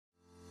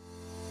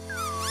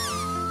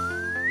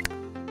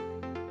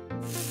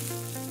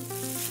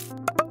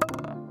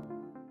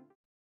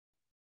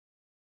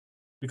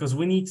because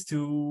we need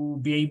to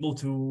be able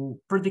to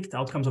predict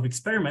outcomes of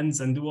experiments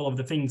and do all of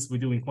the things we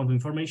do in quantum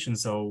information.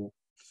 So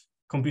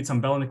compute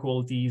some Bell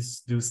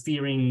inequalities, do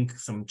steering,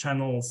 some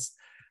channels.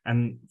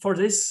 And for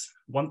this,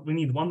 we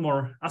need one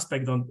more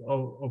aspect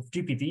of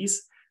GPTs,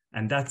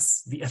 and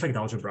that's the effect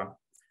algebra.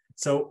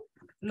 So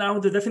now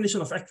the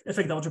definition of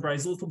effect algebra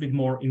is a little bit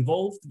more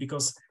involved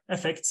because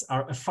effects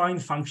are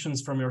affine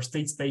functions from your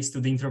state space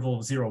to the interval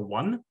of 0,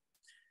 1.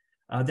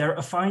 They're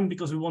affine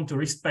because we want to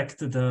respect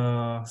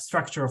the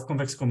structure of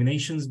convex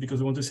combinations, because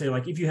we want to say,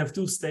 like, if you have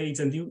two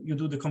states and you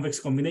do the convex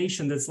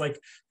combination, that's like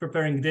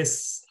preparing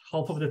this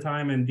half of the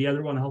time and the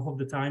other one half of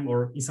the time,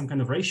 or in some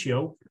kind of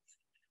ratio.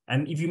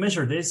 And if you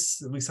measure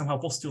this, we somehow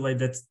postulate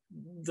that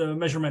the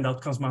measurement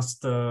outcomes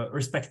must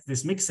respect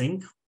this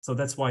mixing. So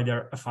that's why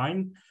they're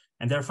affine.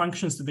 And they're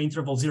functions to the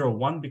interval 0,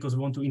 1, because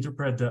we want to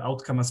interpret the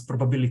outcome as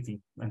probability,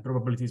 and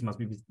probabilities must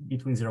be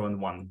between 0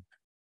 and 1.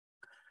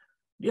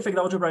 The effect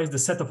algebra is the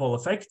set of all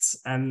effects.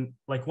 And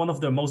like one of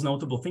the most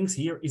notable things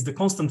here is the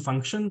constant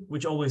function,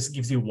 which always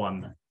gives you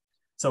 1.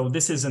 So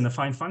this is an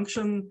affine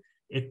function.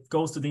 It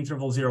goes to the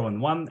interval 0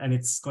 and 1, and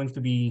it's going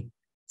to be,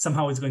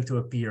 somehow it's going to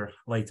appear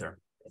later.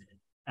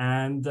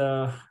 And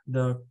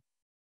the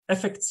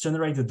effects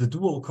generated the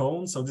dual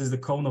cone. So this is the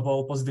cone of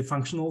all positive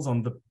functionals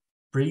on the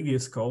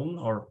previous cone,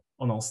 or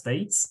on all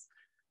states.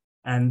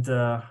 And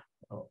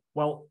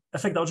well,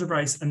 effect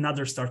algebra is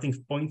another starting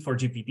point for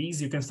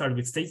GPTs. You can start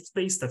with state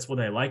space. That's what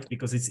I like,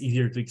 because it's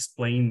easier to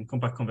explain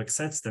compact convex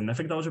sets than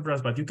effect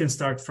algebras, but you can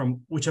start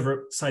from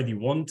whichever side you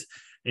want.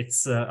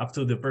 It's up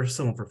to the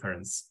personal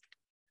preference.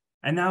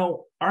 And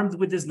now, armed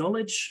with this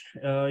knowledge,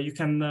 you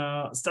can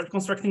start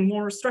constructing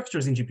more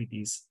structures in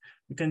GPTs.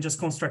 You can just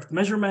construct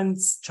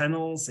measurements,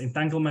 channels,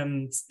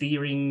 entanglement,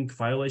 steering,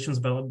 violations,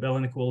 Bell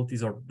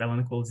inequalities, or Bell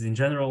inequalities in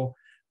general.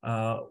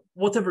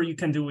 Whatever you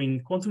can do in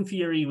quantum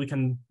theory, we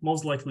can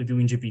most likely do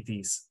in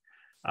GPTs.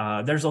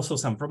 There's also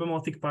some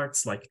problematic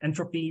parts like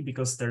entropy,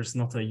 because there's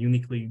not a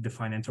uniquely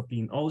defined entropy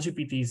in all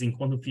GPTs. In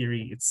quantum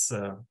theory, it's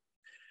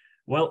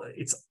well,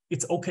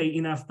 it's okay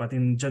enough, but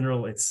in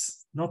general,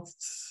 it's not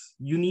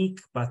unique.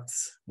 But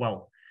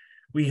well,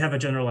 we have a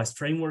generalized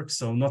framework,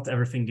 so not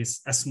everything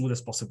is as smooth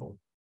as possible.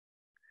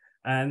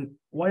 And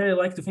why I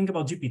like to think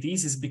about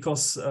GPTs is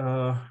because,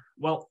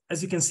 well,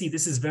 as you can see,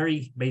 this is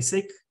very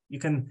basic. You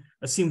can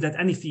assume that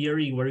any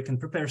theory where you can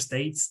prepare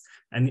states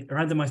and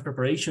randomize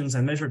preparations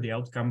and measure the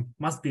outcome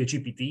must be a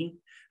GPT.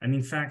 And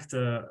in fact,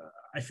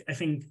 I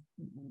think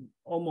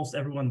almost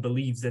everyone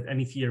believes that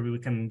any theory we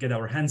can get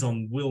our hands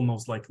on will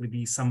most likely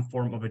be some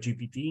form of a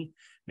GPT,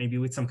 maybe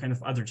with some kind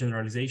of other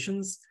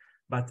generalizations.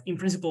 But in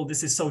principle,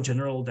 this is so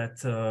general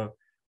that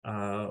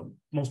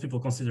most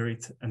people consider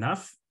it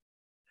enough.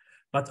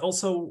 But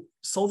also,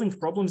 solving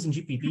problems in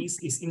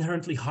GPTs is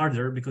inherently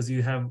harder because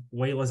you have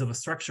way less of a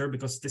structure,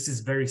 because this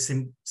is very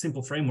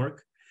simple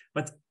framework.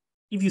 But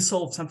if you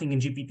solve something in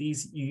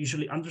GPTs, you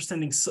usually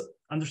understand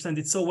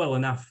it so well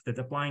enough that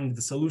applying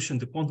the solution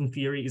to quantum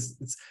theory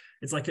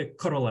it's like a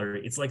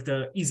corollary. It's like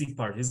the easy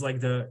part. It's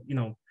like the, you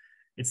know,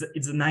 it's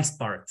a nice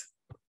part.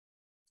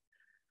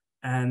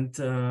 And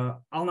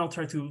I'll now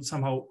try to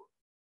somehow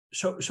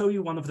show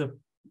you one of the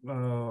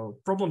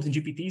problems in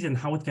GPTs and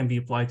how it can be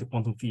applied to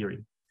quantum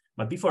theory.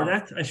 But before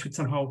that, I should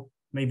somehow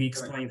maybe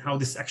explain how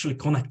this actually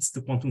connects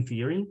to quantum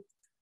theory,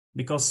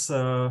 because,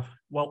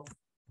 well,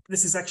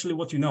 this is actually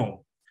what you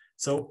know.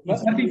 So I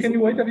think, can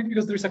you wait a bit,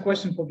 because there's a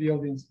question for the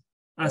audience.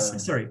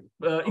 Sorry,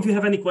 if you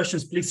have any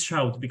questions, please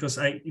shout, because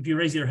if you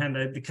raise your hand,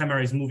 the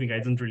camera is moving. I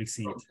don't really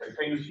see it. Okay.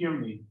 Can you hear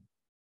me?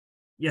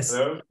 Yes.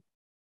 Hello?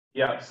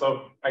 Yeah,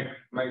 so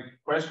my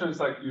question is,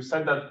 like, you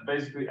said that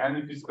basically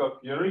any physical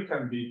theory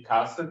can be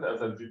casted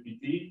as a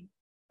GPT.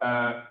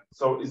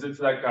 So is it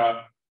like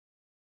a,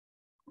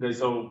 okay,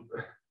 so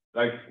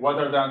like what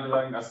are the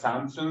underlying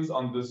assumptions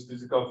on this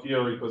physical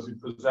theory? Because you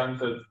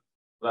presented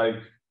like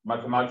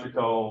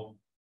mathematical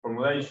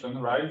formulation,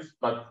 right?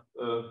 But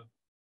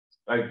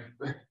like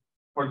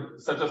for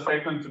such a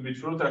statement to be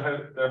true, there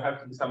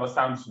have to be some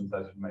assumptions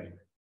that you make,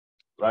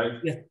 right?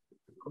 Yeah.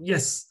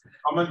 Yes.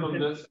 Comment on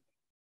this.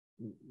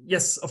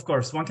 Yes, of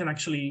course. One can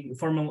actually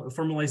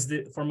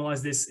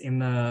formalize this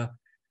in a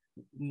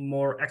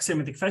more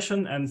axiomatic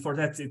fashion, and for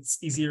that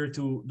it's easier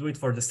to do it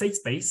for the state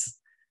space.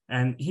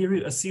 And here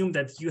you assume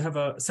that you have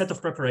a set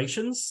of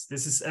preparations.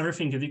 This is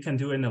everything that you can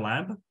do in a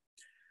lab.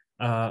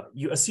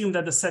 You assume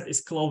that the set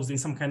is closed in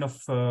some kind of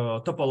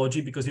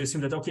topology, because you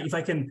assume that, okay, if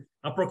I can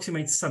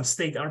approximate some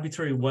state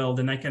arbitrarily well,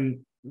 then I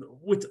can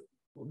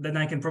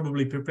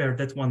probably prepare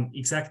that one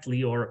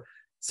exactly, or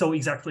so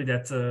exactly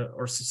that,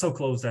 or so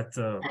close that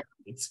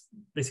it's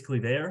basically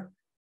there.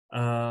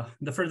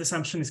 The third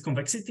assumption is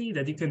convexity,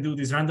 that you can do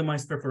these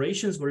randomized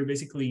preparations where you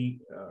basically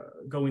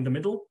go in the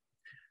middle.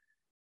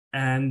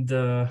 And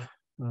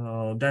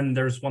then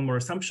there's one more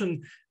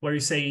assumption where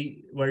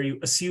you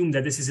assume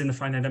that this is in a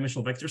finite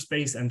dimensional vector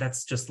space, and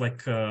that's just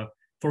like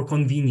for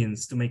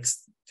convenience, to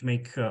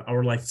make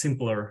our life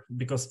simpler.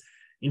 Because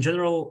in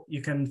general,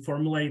 you can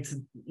formulate,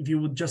 if you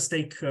would just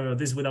take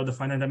this without the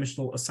finite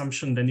dimensional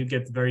assumption, then you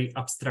get very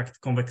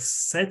abstract convex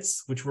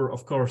sets, which were,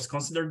 of course,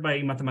 considered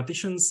by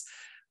mathematicians,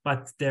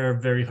 but they're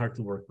very hard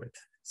to work with.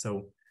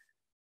 So,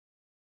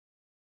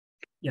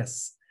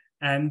 yes.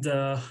 And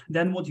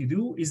then what you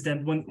do is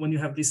then when you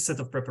have this set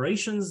of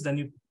preparations, then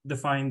you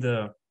define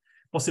the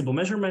possible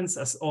measurements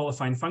as all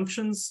affine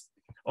functions,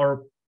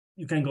 or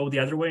you can go the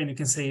other way and you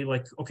can say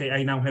like, okay,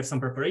 I now have some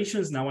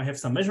preparations, now I have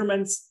some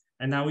measurements,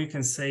 and now you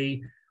can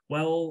say,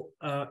 well,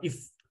 if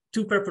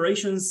two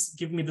preparations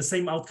give me the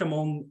same outcome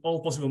on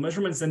all possible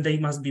measurements, then they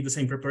must be the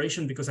same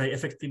preparation because I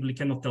effectively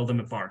cannot tell them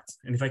apart.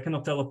 And if I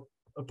cannot tell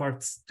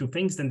apart two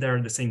things, then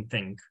they're the same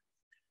thing.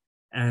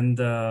 And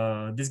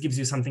this gives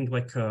you something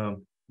like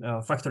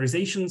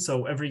factorization.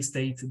 So every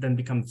state then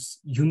becomes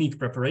unique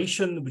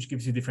preparation, which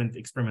gives you different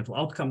experimental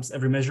outcomes.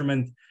 Every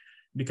measurement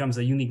becomes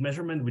a unique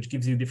measurement, which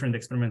gives you different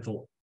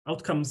experimental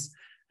outcomes.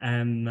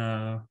 And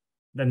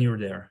then you're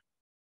there.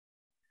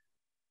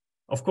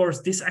 Of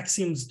course, these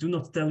axioms do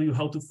not tell you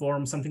how to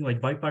form something like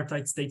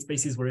bipartite state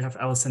spaces where you have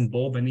Alice and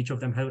Bob, and each of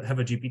them have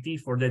a GPT.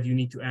 For that, you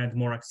need to add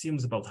more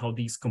axioms about how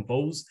these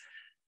compose.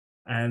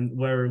 And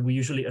where we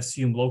usually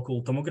assume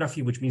local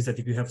tomography, which means that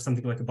if you have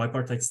something like a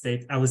bipartite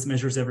state, Alice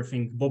measures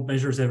everything, Bob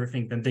measures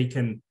everything, then they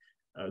can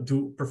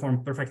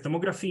perform perfect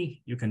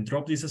tomography. You can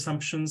drop these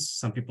assumptions.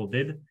 Some people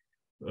did,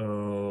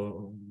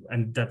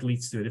 and that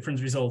leads to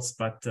different results.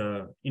 But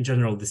in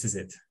general, this is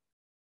it.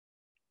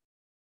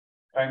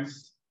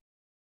 Thanks.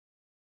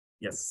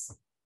 Yes.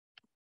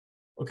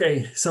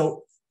 Okay,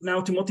 so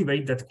now to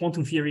motivate that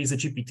quantum theory is a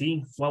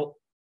GPT, well,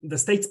 the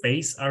state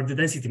space are the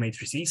density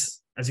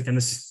matrices, as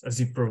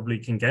you probably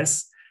can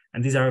guess,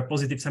 and these are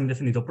positive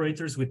semi-definite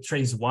operators with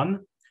trace 1,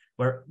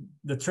 where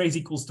the trace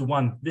equals to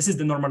 1. This is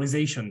the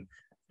normalization.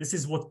 This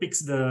is what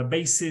picks the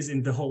bases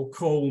in the whole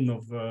cone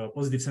of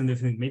positive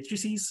semi-definite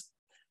matrices.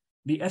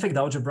 The effect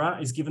algebra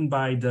is given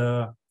by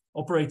the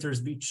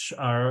operators which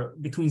are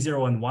between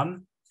 0 and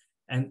 1,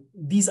 and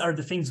these are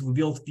the things we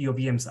build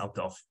POVMs out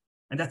of.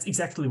 And that's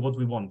exactly what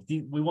we want.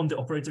 We want the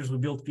operators we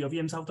build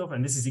POVMs out of,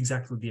 and this is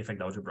exactly the effect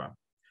algebra.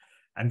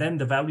 And then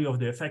the value of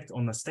the effect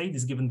on a state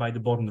is given by the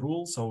Born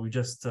rule. So we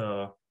just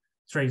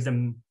trace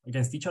them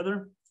against each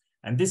other.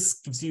 And this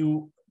gives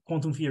you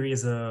quantum theory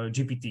as a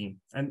GPT.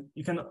 And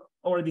you can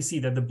already see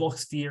that the Bloch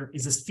sphere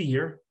is a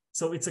sphere.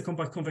 So it's a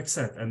compact convex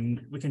set.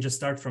 And we can just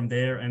start from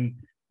there and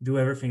do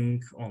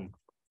everything on.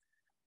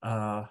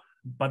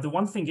 But the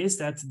one thing is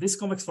that this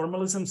convex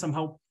formalism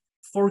somehow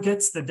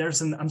forgets that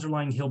there's an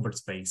underlying Hilbert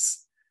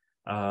space.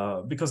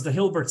 Because the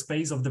Hilbert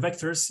space of the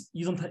vectors,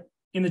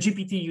 in a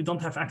GPT, you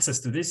don't have access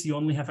to this. You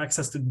only have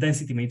access to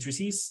density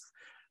matrices.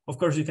 Of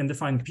course, you can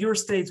define pure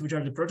states, which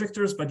are the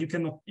projectors, but you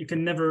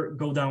can never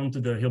go down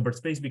to the Hilbert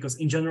space because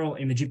in general,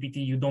 in a GPT,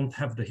 you don't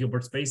have the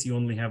Hilbert space. You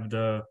only have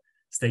the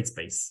state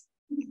space.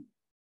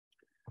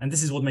 And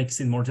this is what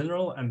makes it more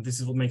general. And this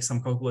is what makes some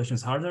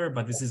calculations harder,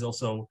 but this is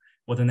also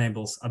what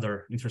enables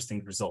other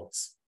interesting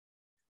results.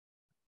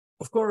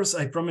 Of course,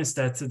 I promised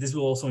that this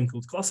will also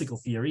include classical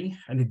theory,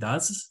 and it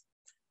does.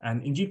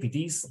 And in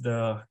GPTs,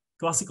 the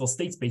classical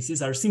state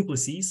spaces are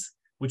simplices,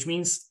 which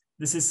means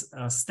this is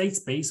a state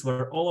space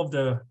where all of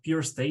the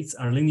pure states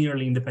are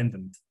linearly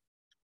independent.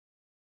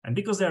 And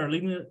because they are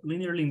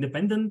linearly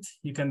independent,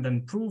 you can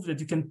then prove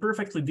that you can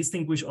perfectly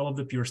distinguish all of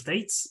the pure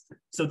states.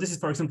 So this is,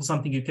 for example,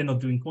 something you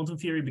cannot do in quantum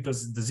theory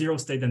because the 0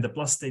 state and the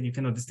plus state, you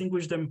cannot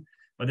distinguish them.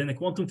 But in a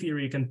quantum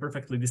theory, you can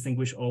perfectly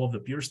distinguish all of the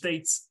pure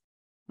states,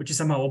 which is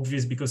somehow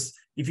obvious because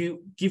if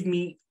you give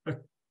me a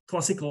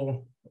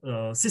classical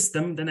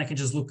system, then I can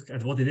just look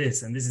at what it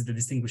is. And this is the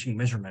distinguishing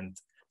measurement.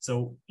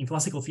 So in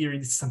classical theory,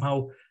 this is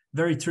somehow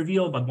very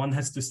trivial, but one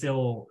has to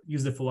still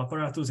use the full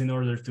apparatus in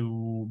order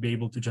to be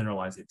able to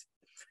generalize it.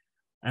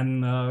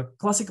 And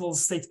classical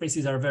state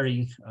spaces are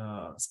very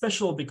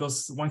special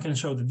because one can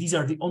show that these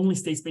are the only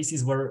state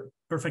spaces where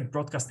perfect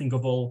broadcasting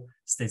of all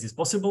states is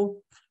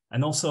possible.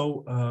 And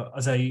also,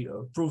 as I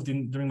proved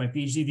during my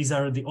PhD, these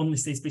are the only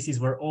state spaces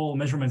where all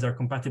measurements are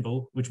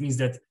compatible, which means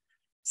that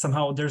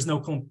somehow there's no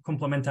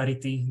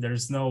complementarity,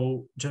 there's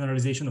no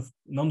generalization of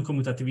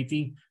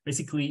non-commutativity.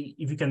 Basically,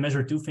 if you can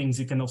measure two things,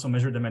 you can also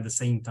measure them at the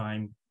same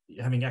time,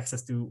 having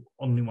access to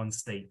only one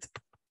state.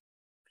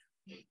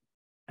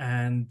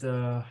 And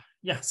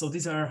yeah, so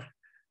these are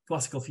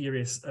classical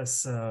theories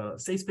as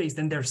state space.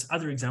 Then there's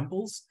other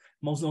examples.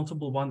 Most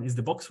notable one is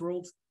the box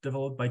world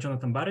developed by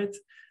Jonathan Barrett,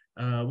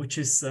 which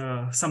is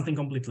something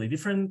completely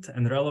different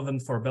and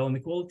relevant for Bell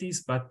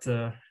inequalities, but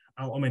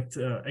I'll omit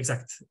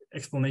exact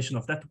explanation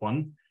of that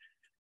one.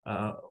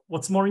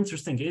 What's more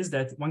interesting is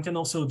that one can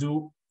also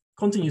do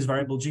continuous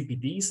variable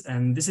GPTs,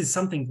 and this is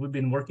something we've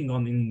been working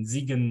on in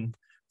Siegen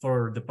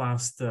for the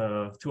past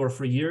 2 or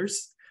 3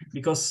 years,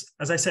 because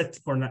as I said,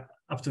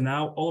 up to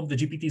now, all of the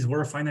GPTs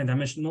were finite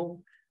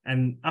dimensional,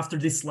 and after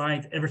this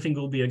slide, everything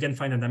will be again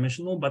finite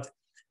dimensional, but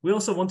we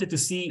also wanted to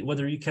see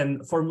whether you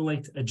can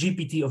formulate a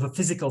GPT of a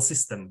physical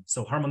system,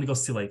 so harmonic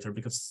oscillator,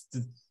 because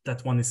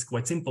that one is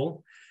quite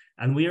simple.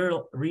 And we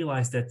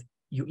realized that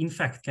you in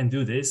fact can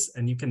do this,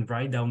 and you can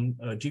write down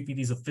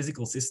GPTs of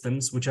physical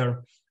systems, which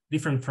are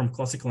different from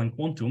classical and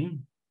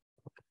quantum.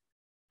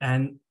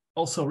 And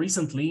also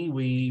recently,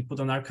 we put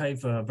on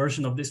archive a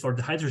version of this for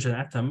the hydrogen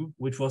atom,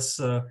 which was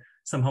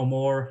somehow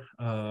more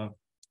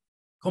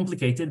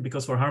complicated,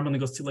 because for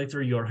harmonic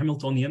oscillator, you're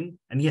Hamiltonian.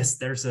 And yes,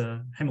 there's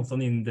a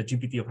Hamiltonian in the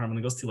GPT of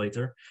harmonic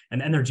oscillator,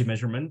 an energy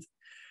measurement.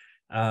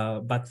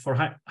 But for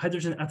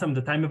hydrogen atom,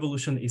 the time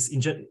evolution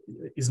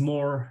is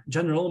more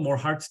general, more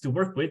hard to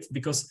work with,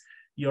 because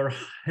your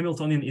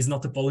Hamiltonian is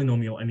not a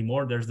polynomial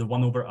anymore. There's the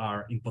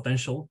 1/r in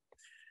potential.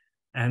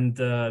 And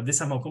this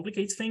somehow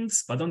complicates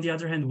things. But on the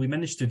other hand, we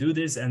managed to do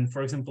this. And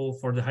for example,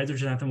 for the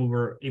hydrogen atom, we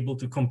were able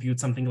to compute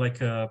something like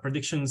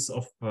predictions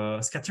of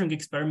scattering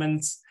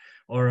experiments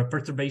or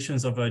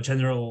perturbations of a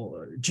general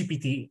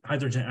GPT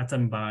hydrogen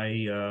atom by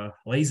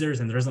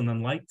lasers and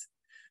resonant light.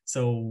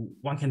 So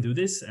one can do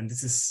this, and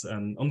this is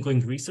an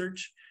ongoing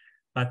research.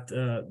 But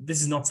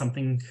this is not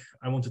something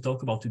I want to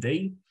talk about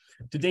today.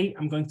 Today,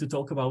 I want to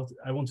talk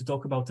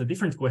about a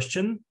different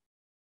question.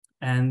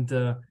 And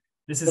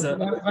this is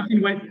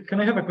Martin, wait,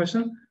 can I have a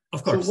question?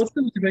 Of course. So what's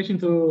the motivation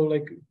to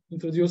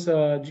introduce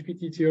a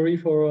GPT theory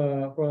for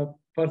a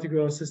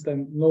particular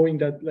system, knowing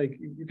that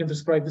you can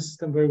describe the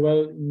system very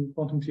well in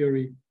quantum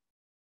theory?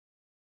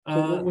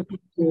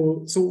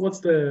 So what's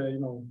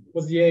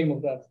the aim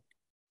of that?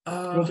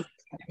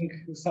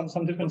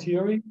 Some different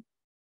theory?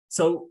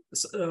 So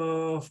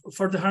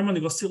for the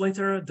harmonic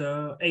oscillator,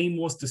 the aim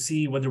was to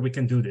see whether we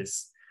can do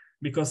this,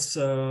 because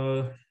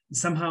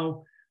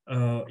somehow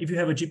if you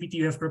have a GPT,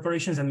 you have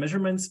preparations and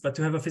measurements, but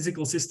to have a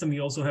physical system,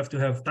 you also have to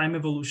have time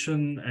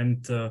evolution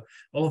and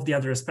all of the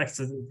other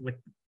aspects, like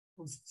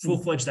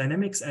full-fledged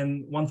dynamics.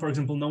 And one, for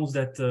example, knows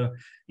that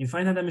in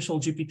finite dimensional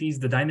GPTs,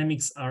 the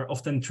dynamics are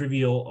often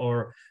trivial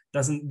or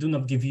do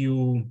not give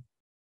you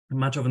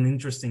much of an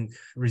interesting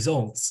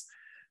results.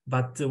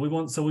 But we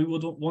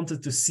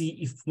wanted to see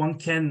if one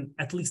can,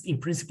 at least in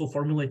principle,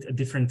 formulate a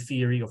different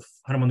theory of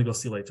harmonic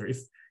oscillator,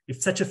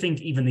 if such a thing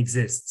even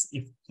exists,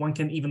 if one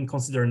can even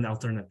consider an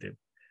alternative.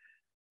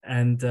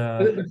 And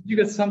do you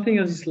get something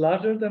that is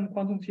larger than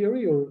quantum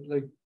theory, or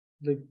like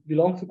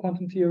belong to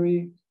quantum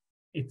theory?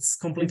 It's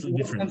completely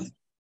different.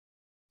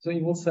 So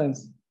in what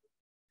sense?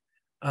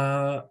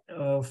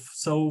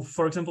 So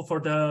for example, for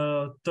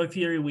the toy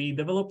theory we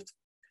developed,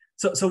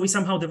 so we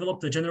somehow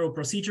developed a general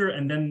procedure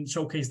and then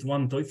showcased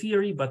one toy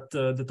theory, but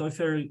the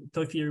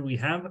toy theory we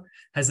have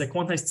has a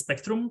quantized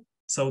spectrum.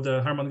 So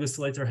the harmonic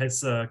oscillator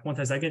has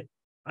quantized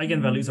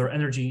eigenvalues or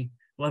energy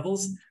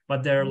levels,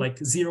 but they're like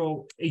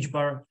 0 h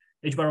bar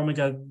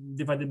omega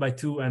divided by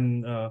 2,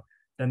 and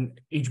then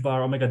h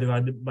bar omega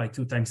divided by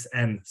 2 times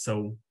n.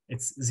 So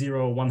it's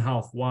 0,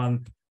 1/2,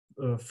 1,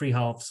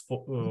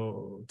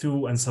 3/2,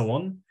 2, and so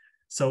on.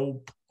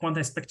 So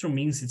quantized spectrum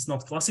means it's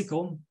not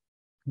classical,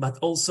 but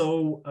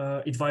also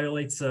it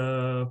violates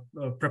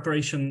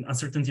preparation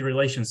uncertainty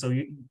relation. So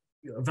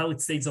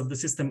valid states of the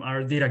system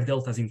are Dirac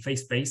deltas in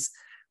phase space,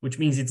 which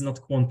means it's not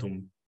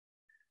quantum.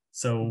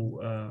 So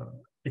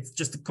it's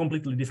just a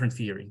completely different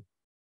theory.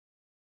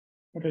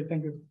 Okay,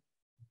 thank you.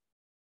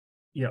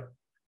 Yeah.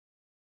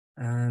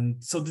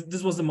 And so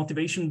this was the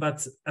motivation,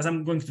 but as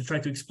I'm going to try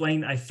to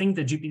explain, I think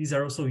that GPTs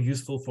are also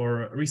useful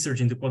for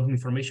research into quantum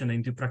information and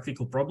into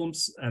practical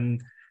problems.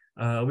 And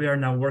we are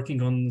now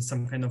working on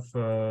some kind of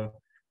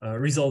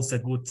results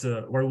that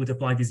where we would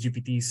apply these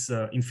GPTs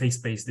in phase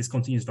space, these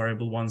continuous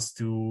variable ones,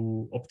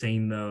 to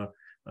obtain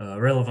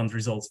relevant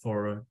results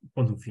for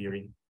quantum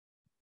theory.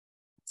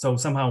 So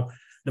somehow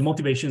the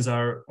motivations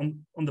are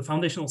on the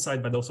foundational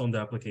side, but also on the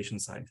application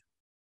side.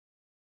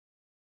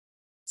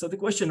 So the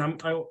question I'm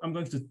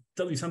going to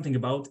tell you something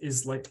about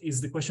is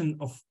the question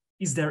of,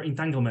 is there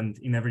entanglement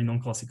in every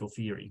non-classical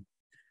theory?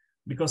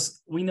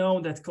 Because we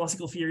know that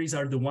classical theories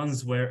are the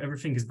ones where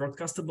everything is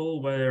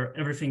broadcastable, where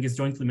everything is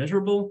jointly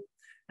measurable,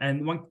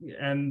 and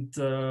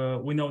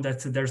we know that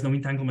there's no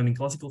entanglement in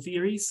classical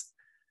theories.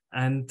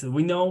 And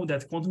we know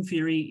that quantum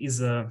theory is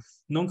a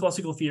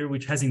non-classical theory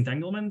which has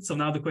entanglement. So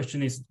now the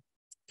question is,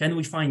 can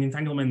we find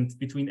entanglement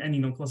between any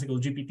non-classical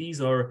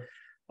GPTs, or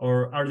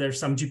are there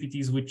some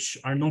GPTs which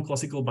are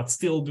non-classical but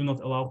still do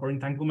not allow for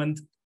entanglement?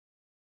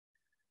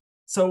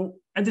 So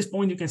at this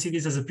point, you can see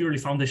this as a purely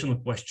foundational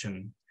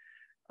question,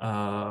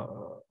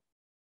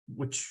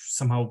 which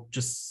somehow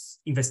just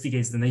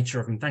investigates the nature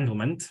of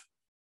entanglement.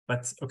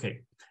 But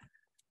okay,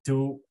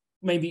 to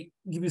maybe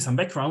give you some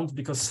background,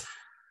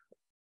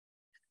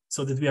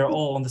 so that we are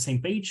all on the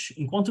same page.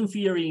 In quantum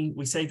theory,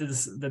 we say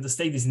that the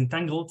state is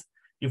entangled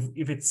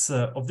if it's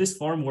of this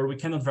form, where we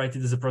cannot write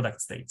it as a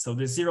product state. So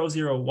the 0,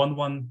 0, 1,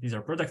 1, these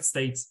are product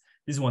states.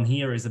 This one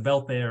here is a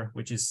Bell pair,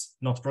 which is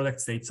not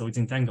product state, so it's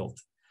entangled.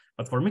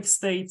 But for mixed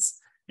states,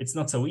 it's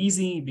not so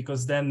easy,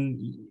 because then,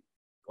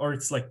 or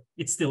it's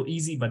still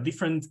easy, but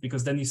different,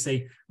 because then you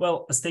say,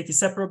 well, a state is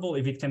separable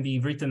if it can be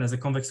written as a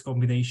convex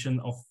combination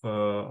of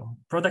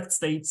product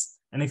states,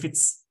 and it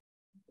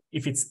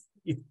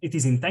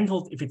is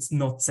entangled if it's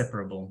not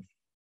separable.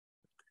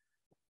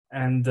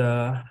 And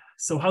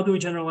so how do we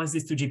generalize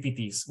this to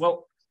GPTs?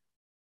 Well,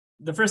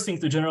 the first thing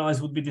to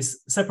generalize would be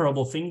this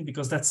separable thing,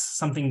 because that's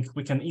something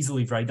we can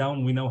easily write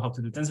down. We know how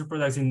to do tensor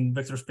products in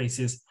vector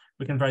spaces.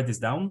 We can write this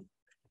down.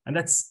 And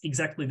that's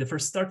exactly the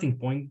first starting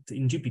point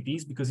in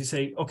GPTs, because you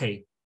say,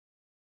 okay,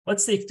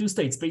 let's take two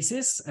state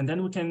spaces, and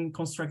then we can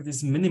construct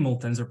this minimal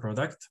tensor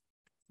product,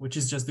 which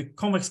is just the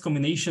convex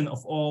combination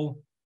of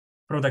all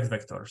product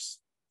vectors.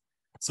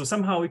 So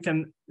somehow we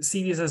can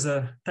see this as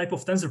a type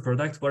of tensor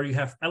product where you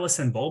have Alice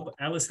and Bob.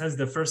 Alice has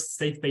the first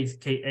state space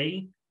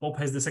Ka, Bob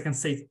has the second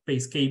state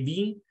space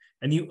Kb,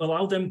 and you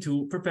allow them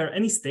to prepare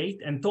any state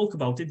and talk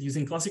about it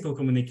using classical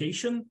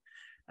communication.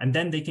 And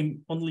then they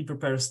can only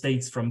prepare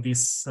states from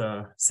this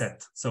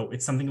set. So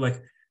it's something like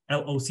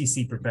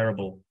LOCC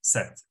preparable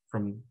set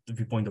from the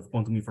viewpoint of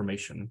quantum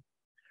information.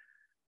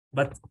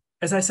 But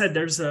as I said,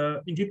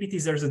 in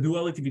GPTs, there's a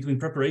duality between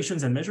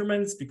preparations and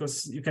measurements,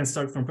 because you can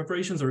start from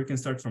preparations or you can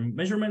start from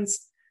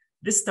measurements.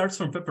 This starts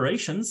from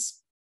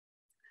preparations,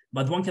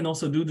 but one can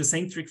also do the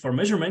same trick for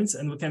measurements,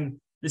 and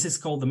this is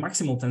called the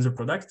maximal tensor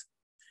product.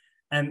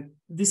 And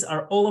these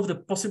are all of the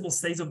possible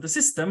states of the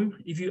system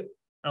if you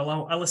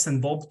allow Alice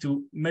and Bob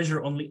to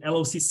measure only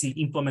LOCC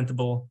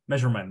implementable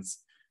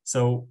measurements.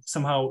 So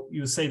somehow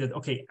you say that,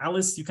 okay,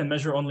 Alice, you can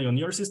measure only on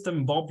your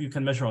system, Bob, you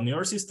can measure on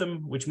your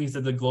system, which means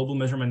that the global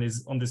measurement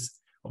is on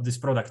this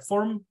product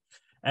form.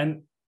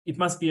 And it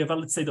must be a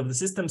valid state of the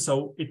system,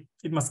 so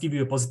it must give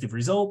you a positive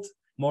result.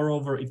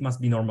 Moreover, it must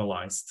be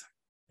normalized,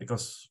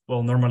 because,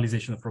 well,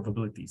 normalization of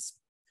probabilities.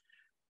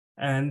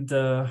 And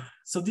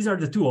so these are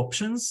the two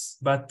options,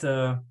 but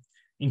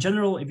in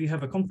general, if you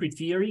have a concrete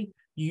theory,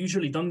 you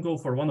usually don't go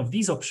for one of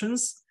these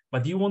options,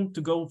 but you want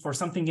to go for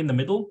something in the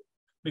middle,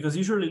 because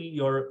usually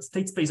your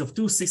state space of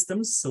two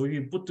systems, so if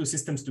you put two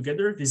systems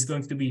together, this is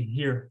going to be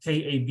here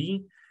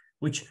KAB,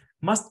 which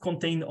must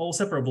contain all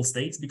separable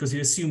states, because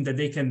you assume that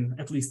they can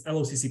at least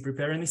LOCC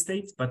prepare any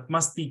state, but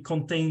must be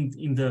contained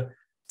in the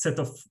set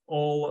of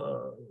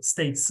all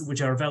states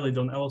which are valid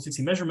on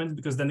LOCC measurement,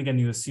 because then again,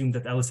 you assume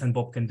that Alice and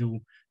Bob can do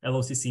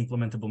LOCC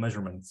implementable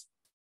measurements.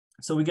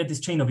 So we get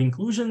this chain of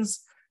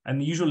inclusions,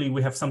 and usually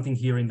we have something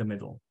here in the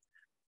middle.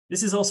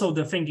 This is also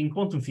the thing in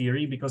quantum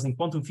theory, because in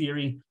quantum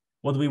theory,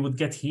 what we would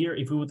get here,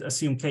 if we would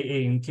assume Ka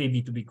and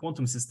Kb to be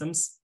quantum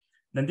systems,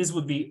 then this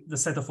would be the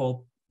set of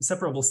all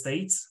separable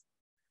states.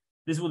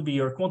 This would be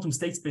your quantum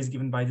state space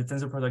given by the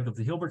tensor product of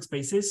the Hilbert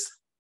spaces.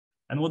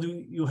 And what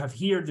do you have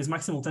here? This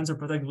maximal tensor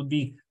product would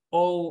be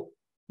all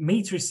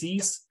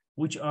matrices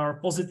which are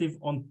positive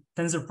on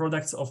tensor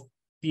products of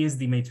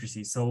PSD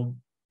matrices. So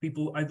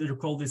people either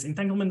call this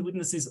entanglement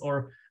witnesses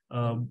or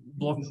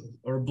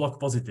block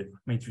positive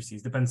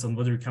matrices, depends on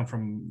whether you come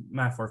from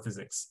math or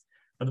physics.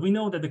 But we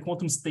know that the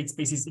quantum state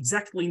space is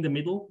exactly in the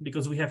middle,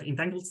 because we have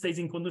entangled states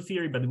in quantum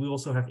theory, but we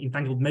also have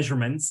entangled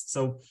measurements.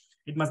 So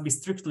it must be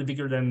strictly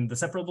bigger than the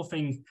separable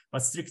thing,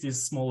 but strictly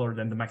smaller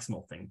than the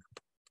maximal thing.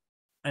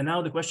 And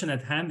now the question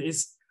at hand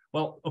is,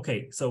 well,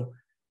 okay, so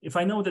if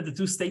I know that the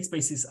two state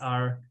spaces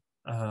are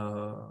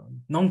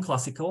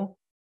non-classical,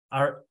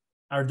 are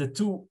the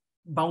two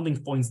bounding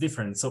points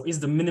different? So is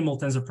the minimal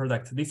tensor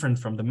product different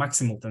from the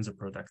maximal tensor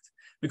product?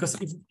 Because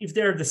if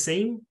they're the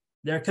same,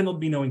 there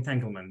cannot be no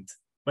entanglement.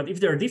 But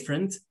if they're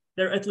different,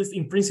 there at least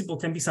in principle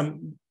can be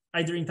some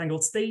either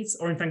entangled states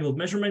or entangled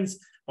measurements,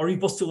 or you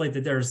postulate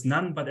that there's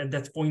none, but at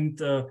that point,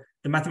 the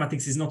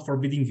mathematics is not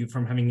forbidding you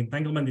from having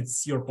entanglement,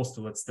 it's your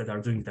postulates that are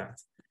doing that.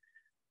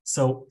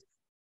 So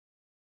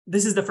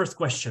this is the first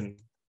question.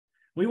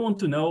 We want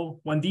to know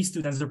when these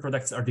two tensor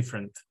products are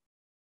different.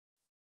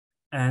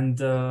 And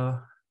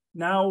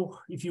now,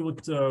 if you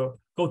would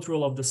go through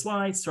all of the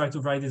slides, try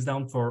to write this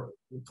down for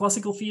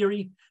classical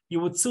theory, you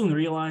would soon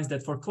realize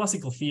that for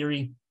classical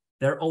theory,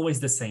 they're always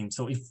the same.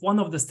 So if one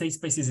of the state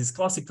spaces is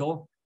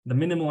classical, the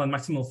minimal and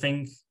maximal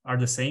thing are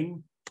the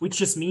same, which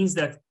just means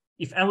that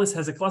if Alice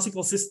has a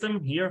classical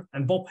system here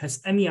and Bob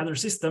has any other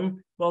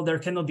system, well, there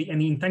cannot be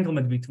any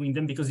entanglement between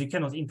them, because you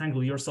cannot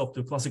entangle yourself to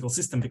a classical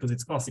system because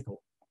it's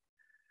classical.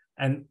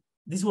 And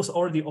this was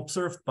already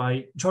observed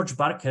by George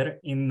Barker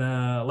in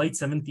late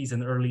 70s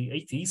and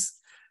early 80s.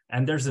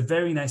 And there's a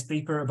very nice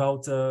paper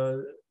about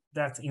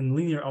that in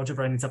linear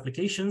algebra and its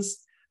applications.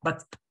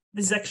 But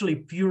this is actually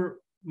pure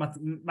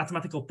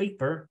mathematical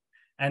paper,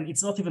 and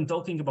it's not even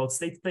talking about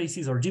state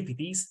spaces or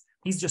GPTs.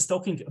 He's just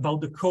talking about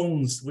the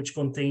cones which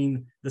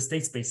contain the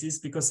state spaces,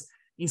 because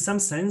in some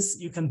sense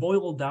you can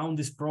boil down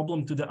this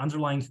problem to the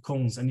underlying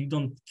cones, and you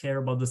don't care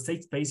about the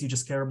state space, you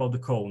just care about the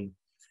cone.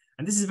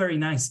 And this is very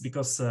nice,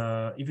 because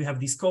if you have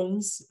these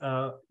cones,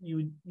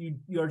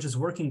 you are just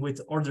working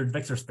with ordered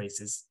vector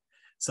spaces.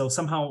 So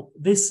somehow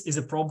this is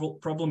a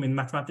problem in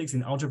mathematics,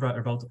 in algebra,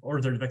 about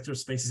ordered vector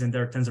spaces and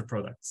their tensor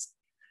products.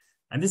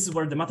 And this is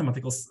where the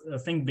mathematical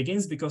thing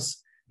begins,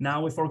 because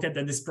now we forget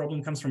that this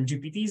problem comes from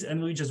GPTs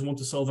and we just want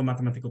to solve a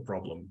mathematical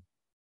problem.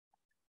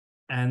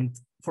 And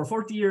for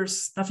 40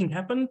 years, nothing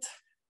happened.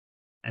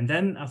 And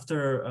then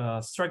after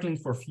struggling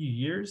for a few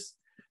years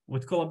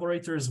with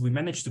collaborators, we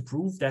managed to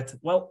prove that,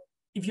 well,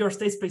 if your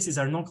state spaces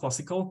are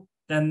non-classical,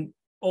 then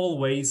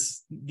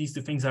always these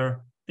two things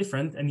are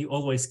different, and you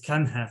always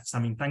can have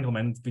some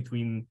entanglement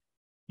between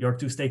your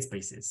two state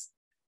spaces.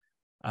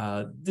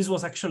 This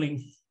was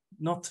actually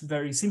not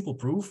very simple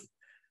proof,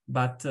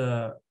 but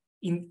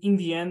in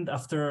the end,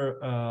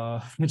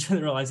 after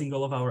generalizing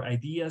all of our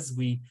ideas,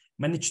 we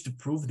managed to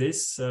prove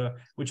this,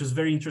 which was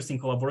very interesting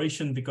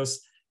collaboration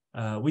because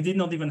we did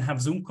not even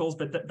have Zoom calls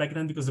back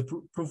then because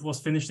the proof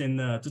was finished in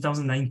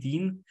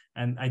 2019,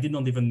 and I did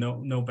not even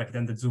know back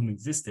then that Zoom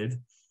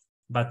existed,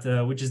 but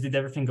we just did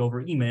everything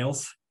over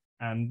emails,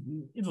 and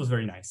it was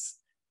very nice.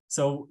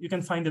 So you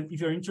can find it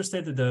if you're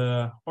interested.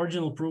 The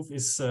original proof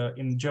is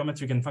in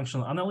Geometric and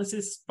Functional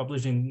Analysis,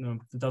 published in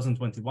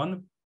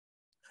 2021.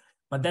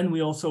 But then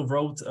we also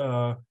wrote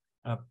a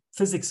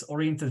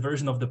physics-oriented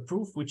version of the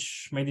proof,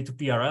 which made it to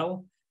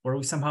PRL, where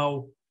we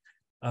somehow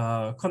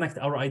connect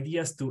our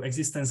ideas to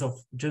existence of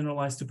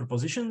generalized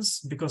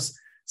superpositions, because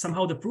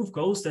somehow the proof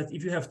goes that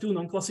if you have two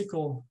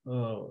non-classical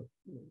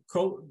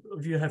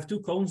if you have two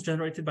cones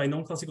generated by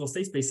non-classical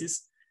state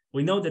spaces,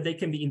 we know that they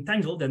can be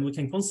entangled, and we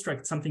can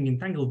construct something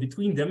entangled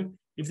between them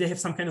if they have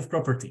some kind of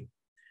property.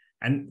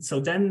 And so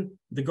then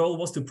the goal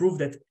was to prove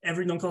that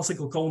every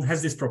non-classical cone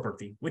has this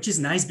property, which is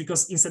nice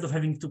because instead of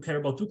having to care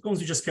about two cones,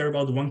 you just care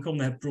about one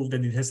cone and prove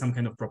that it has some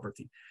kind of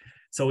property.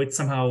 So it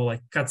somehow like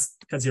cuts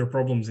your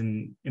problems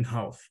in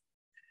half.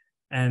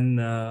 And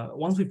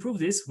once we prove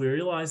this, we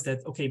realized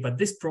that, okay, but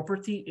this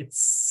property,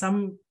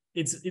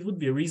 it would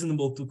be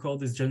reasonable to call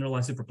this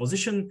generalized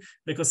superposition,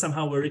 because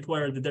somehow we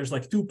require that there's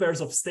like two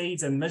pairs of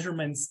states and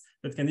measurements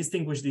that can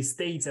distinguish these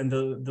states, and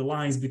the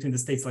lines between the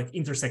states like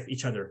intersect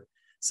each other.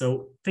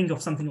 So think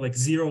of something like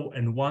 0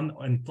 and 1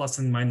 and plus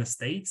and minus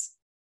states.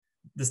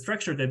 The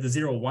structure that the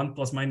 0, 1,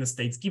 plus minus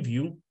states give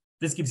you,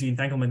 this gives you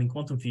entanglement in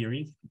quantum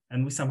theory.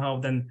 And we somehow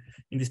then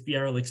in this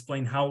PRL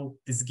explain how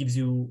this gives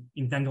you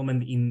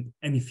entanglement in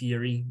any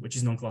theory, which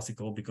is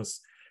non-classical, because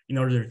in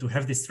order to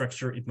have this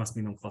structure, it must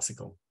be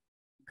non-classical.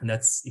 And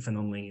that's if and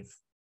only if.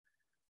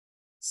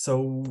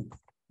 So,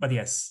 but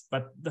yes,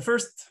 but the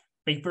first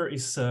paper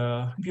is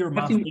pure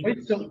math.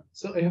 Wait,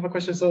 so I have a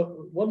question.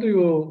 So what do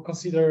you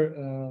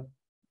consider,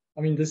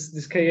 I mean,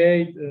 this Ka,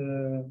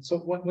 so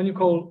when you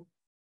call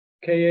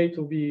Ka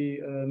to be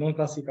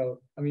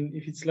non-classical, I mean,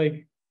 if it's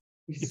like...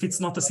 If it's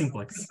not a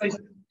simplex. If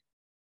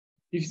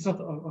it's not,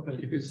 okay.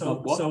 If it's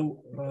not what?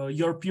 So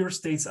your pure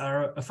states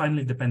are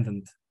finally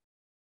dependent.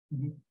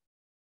 Mm-hmm.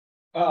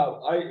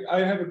 I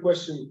have a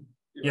question.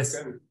 Yes.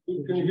 Can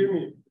you hear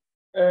me?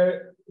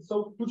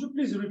 So could you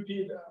please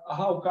repeat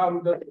how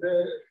come that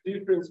the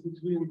difference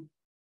between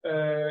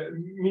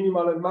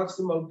minimal and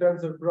maximal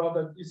tensor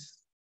product is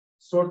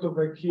sort of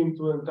akin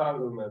to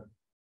entanglement?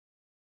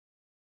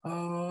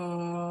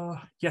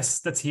 Yes,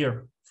 that's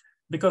here.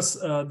 Because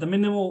the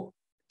minimal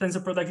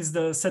tensor product is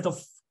the set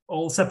of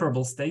all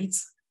separable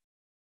states,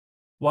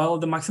 while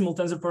the maximal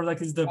tensor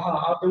product is the...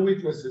 the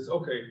witnesses,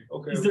 okay.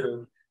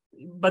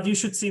 But you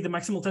should see the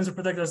maximal tensor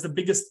product as the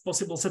biggest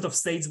possible set of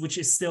states, which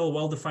is still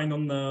well-defined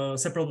on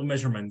separable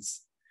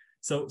measurements.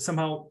 So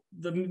somehow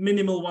the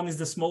minimal one is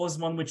the smallest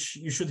one, which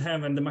you should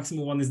have, and the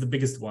maximal one is the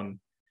biggest one.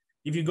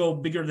 If you go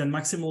bigger than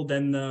maximal,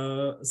 then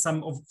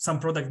some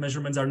product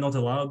measurements are not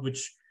allowed,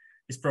 which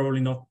is probably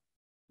not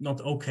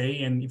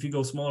okay. And if you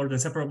go smaller than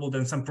separable,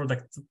 then some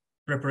product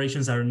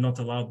preparations are not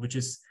allowed, which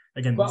is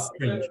again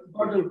strange.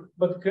 Pardon,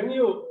 but can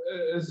you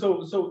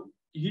so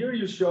here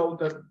you show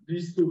that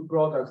these two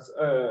products,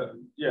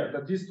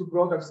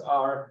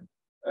 are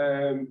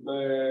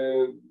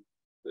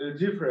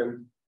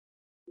different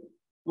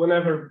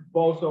whenever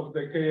both of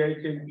the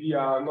Ka can be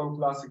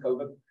non-classical.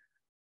 But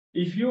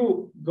if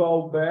you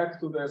go back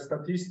to the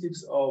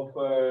statistics of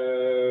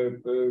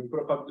the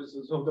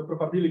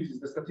probabilities,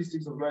 the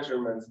statistics of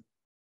measurements,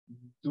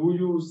 do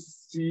you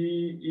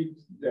see it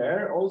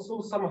there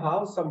also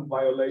somehow, some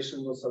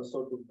violations or some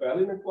sort of Bell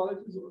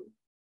inequalities?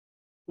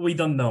 We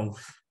don't know.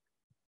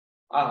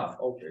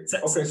 Okay.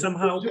 Okay.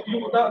 Somehow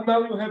now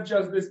you have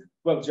just this.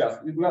 Well,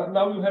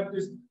 now you have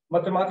this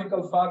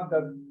mathematical fact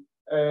that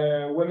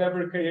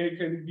whenever Ka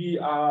can be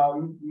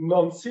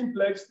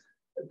non-simplex,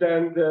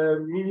 then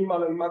the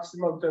minimal and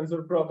maximal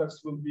tensor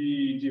products will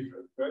be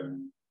different, right?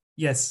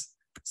 Yes.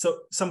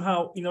 So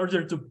somehow, in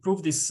order to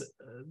prove this,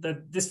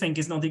 that this thing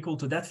is not equal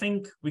to that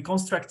thing, we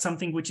construct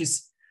something which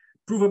is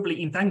provably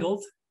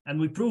entangled. And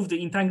we prove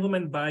the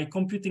entanglement by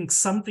computing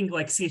something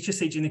like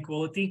CHSH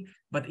inequality,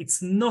 but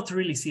it's not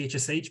really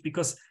CHSH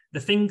because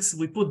the things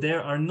we put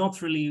there are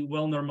not really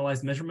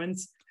well-normalized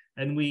measurements,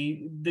 and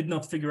we did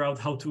not figure out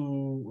how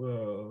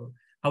to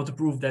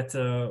prove that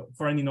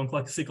for any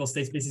non-classical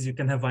state spaces you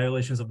can have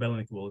violations of Bell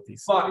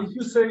inequalities. But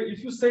if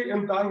you say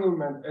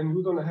entanglement and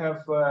you don't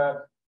have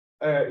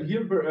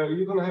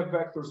you don't have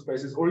vector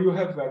spaces, or you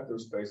have vector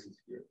spaces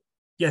here?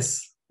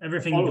 Yes,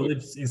 everything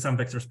lives in some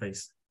vector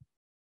space.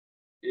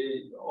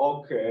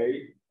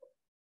 Okay.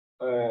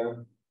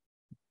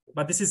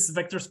 But this is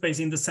vector space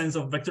in the sense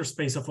of vector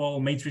space of all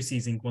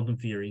matrices in quantum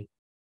theory.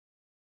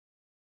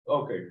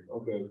 Okay.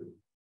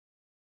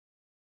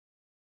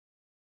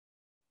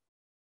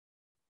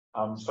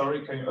 I'm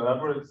sorry, can you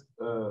elaborate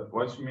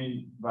what you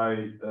mean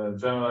by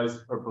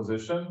generalized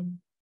proposition,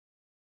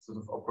 sort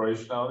of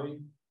operationally?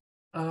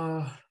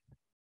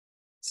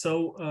 So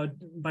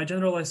by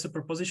generalized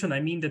superposition,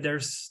 I mean that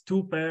there's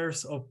two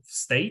pairs of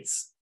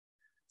states.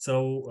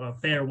 So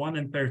pair 1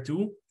 and pair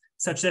 2,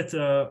 such that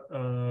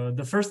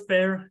the first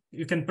pair,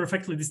 you can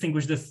perfectly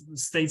distinguish the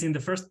states in the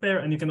first pair,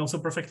 and you can also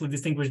perfectly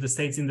distinguish the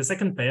states in the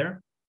second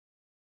pair.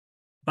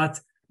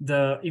 But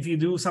if you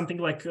do something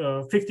like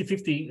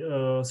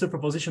 50-50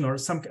 superposition, or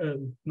some,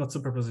 not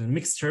superposition,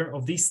 mixture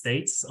of these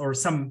states, or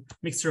some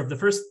mixture of the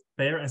first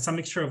pair and some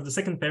mixture of the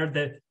second pair,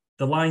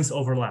 the lines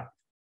overlap.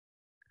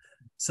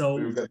 So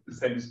you get the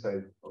same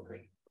state.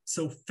 Okay.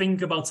 So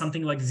think about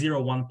something like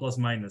 0, 1, plus,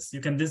 minus.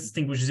 You can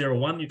distinguish 0,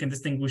 1, you can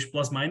distinguish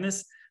plus,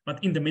 minus,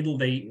 but in the middle,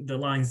 the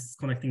lines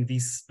connecting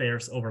these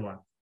pairs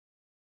overlap.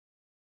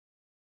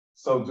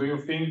 So do you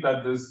think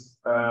that this,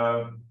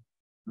 that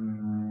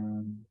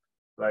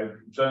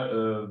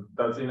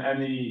in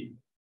any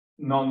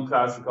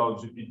non-classical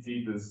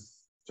GPT, this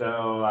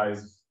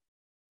generalized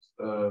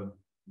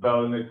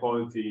Bell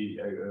inequality,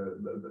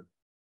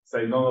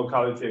 say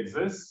non-locality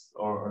exists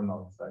or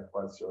not? Like,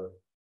 what's your...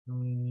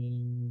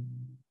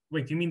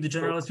 Wait, you mean the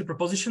generalized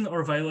superposition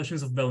or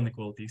violations of Bell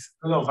inequalities?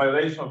 No,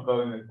 violation of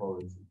Bell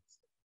inequality.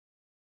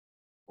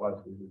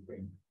 What do you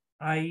think?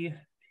 I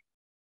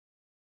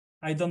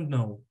don't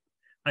know.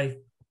 I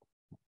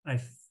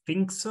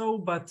think so,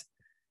 but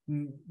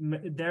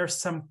there are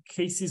some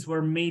cases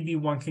where maybe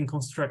one can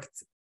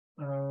construct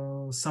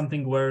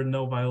something where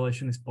no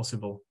violation is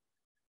possible.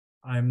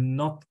 I'm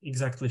not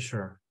exactly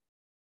sure.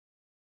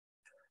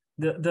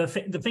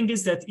 The thing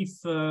is that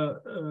if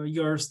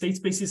your state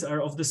spaces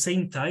are of the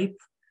same type,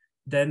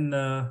 then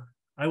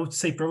I would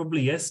say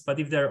probably yes, but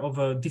if they're of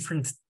a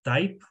different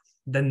type,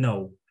 then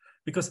no.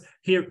 Because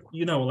here,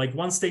 like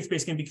one state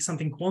space can be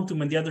something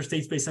quantum, and the other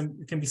state space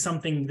can be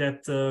something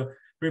that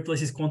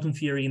replaces quantum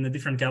theory in a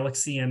different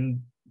galaxy,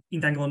 and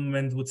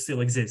entanglement would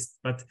still exist.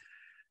 But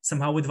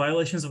somehow with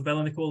violations of Bell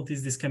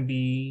inequalities, this can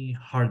be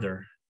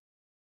harder.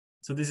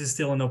 So this is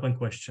still an open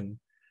question.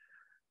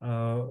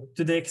 To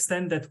the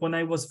extent that when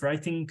I was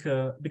writing,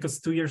 because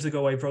 2 years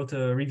ago, I wrote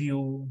a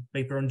review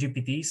paper on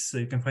GPTs, so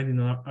you can find it in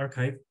our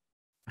archive.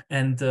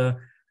 And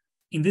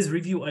in this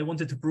review, I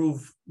wanted to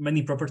prove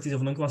many properties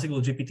of non-classical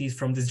GPTs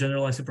from this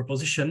generalized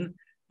superposition.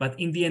 But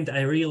in the end,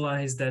 I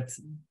realized that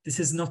this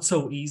is not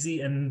so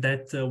easy and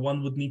that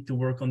one would need to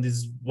work on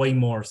this way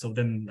more. So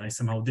then I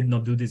somehow did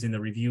not do this in the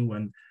review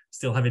and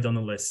still have it on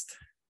the list.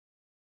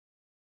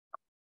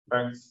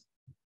 Thanks.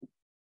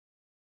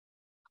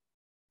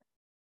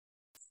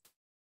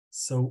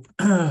 So,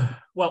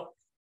 well,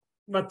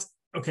 but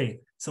okay.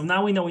 So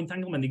now we know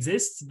entanglement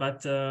exists,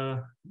 but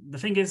the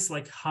thing is,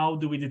 like, how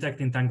do we detect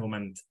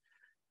entanglement?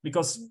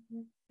 Because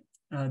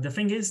the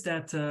thing is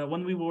that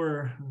when we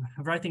were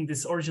writing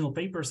this original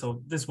paper,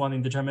 so this one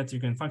in the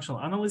geometric and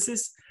functional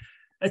analysis,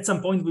 at some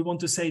point we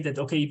want to say that,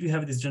 okay, if you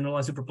have these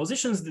generalized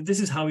superpositions, this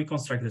is how we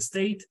construct the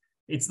state.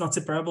 It's not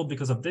separable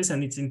because of this,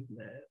 and it's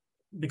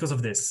because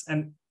of this.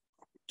 And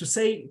to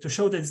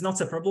show that it's not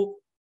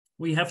separable,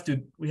 we had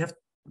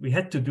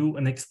to do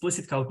an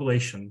explicit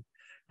calculation.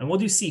 And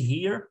what you see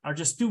here are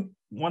just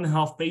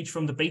 1.5 pages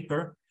from the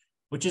paper,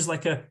 which is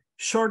like a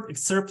short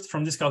excerpt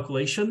from this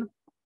calculation.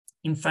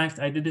 In fact,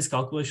 I did this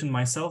calculation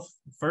myself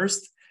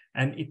first,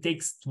 and it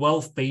takes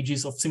 12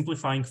 pages of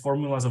simplifying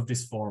formulas of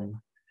this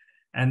form.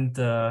 And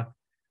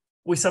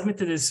we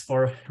submitted this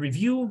for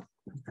review.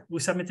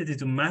 We submitted it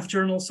to Math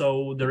Journal,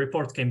 so the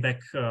report came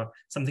back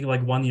something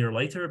like 1 year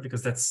later,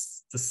 because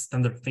that's the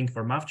standard thing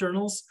for math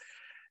journals.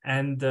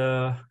 And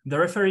the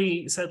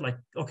referee said, like,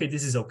 okay,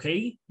 this is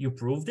okay, you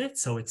proved it,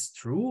 so it's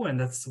true, and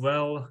that's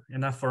well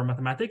enough for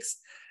mathematics.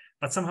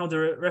 But somehow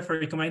the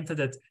referee commented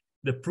that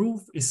the proof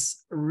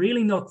is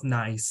really not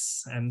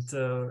nice, and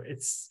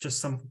it's just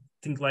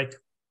something like,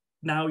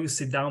 now you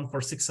sit down for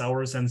 6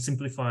 hours and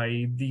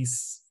simplify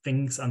these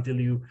things until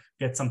you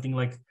get something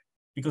like,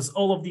 because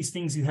all of these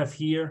things you have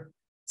here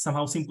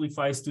somehow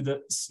simplifies to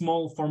the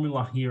small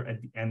formula here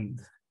at the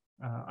end.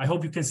 I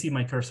hope you can see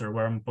my cursor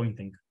where I'm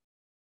pointing.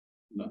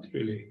 Not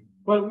really.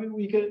 Well,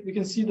 we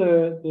can see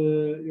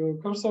your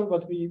cursor,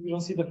 but we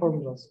don't see the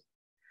formulas.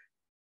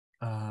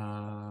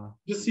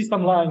 Just see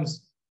some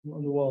lines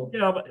on the wall.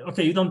 Yeah, but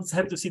okay, you don't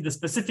have to see the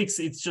specifics.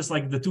 It's just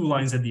like the 2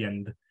 lines at the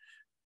end.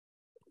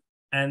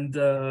 And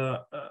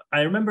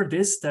I remember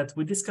that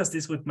we discussed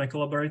this with my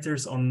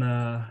collaborators on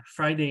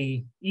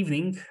Friday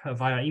evening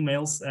via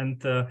emails.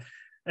 And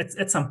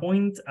at some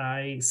point,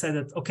 I said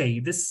that,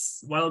 okay,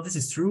 while this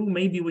is true,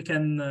 maybe we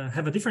can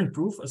have a different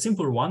proof, a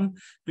simpler one,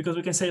 because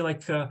we can say,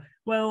 like,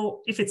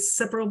 well, if it's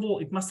separable,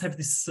 it must have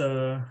this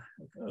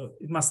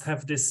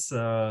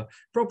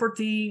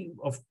property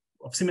of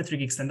symmetric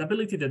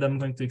extendability that I'm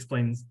going to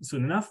explain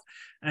soon enough.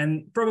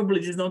 And probably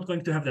it is not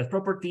going to have that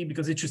property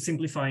because it should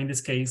simplify in this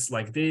case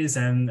like this,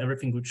 and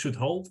everything should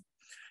hold.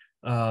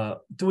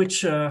 To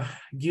which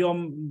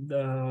Guillaume,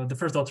 the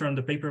first author on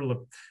the paper,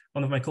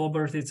 one of my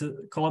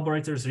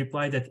collaborators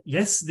replied that,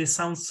 yes, this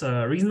sounds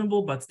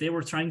reasonable, but they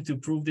were trying to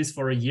prove this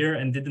for a year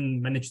and didn't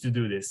manage to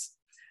do this.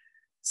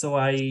 So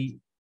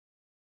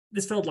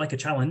this felt like a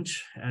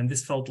challenge, and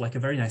this felt like a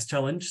very nice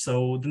challenge.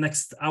 So the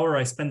next hour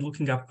I spent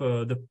looking up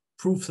the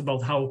proofs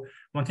about how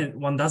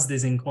one does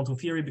this in quantum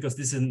theory, because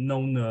this is a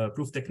known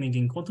proof technique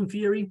in quantum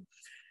theory.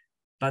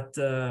 But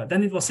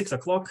then it was 6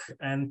 o'clock,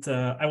 and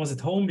I was at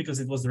home because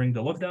it was during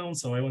the lockdown.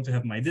 So I went to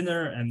have my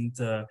dinner, and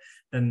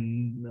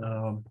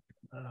then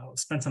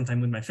spend some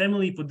time with my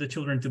family, put the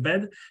children to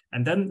bed.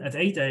 And then at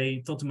 8,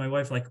 I told to my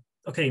wife, like,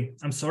 okay,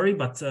 I'm sorry,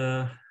 but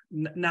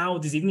now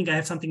this evening I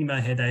have something in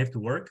my head. I have to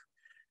work.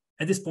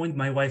 At this point,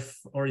 my wife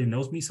already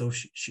knows me, so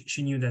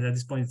she knew that at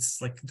this point,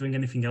 it's like doing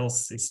anything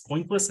else is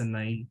pointless, and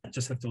I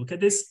just have to look at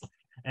this.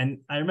 And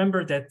I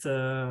remember that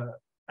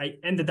I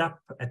ended up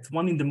at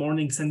 1 in the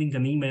morning sending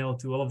an email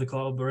to all of the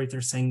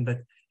collaborators saying that,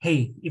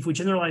 hey, if we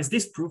generalize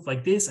this proof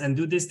like this and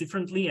do this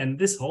differently and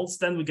this holds,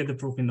 then we get the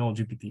proof in all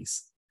GPTs.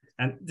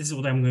 And this is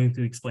what I'm going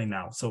to explain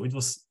now. So it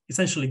was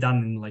essentially done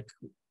in like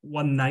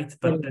one night,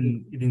 but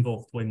then it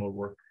involved way more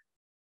work.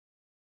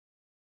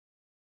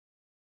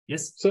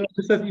 Yes? So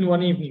you said in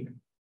one evening.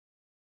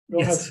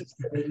 Yes.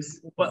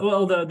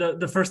 Well,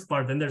 the first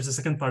part, and there's a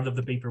second part of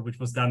the paper, which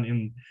was done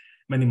in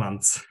many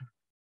months.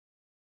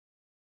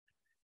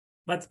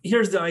 But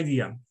here's the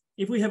idea.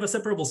 If we have a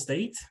separable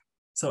state,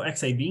 so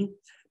XAB,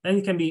 then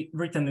it can be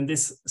written in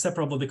this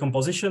separable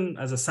decomposition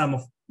as a sum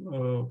of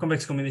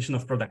convex combination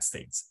of product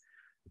states.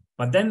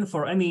 But then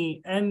for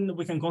any n,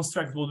 we can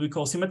construct what we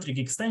call symmetric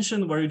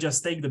extension, where you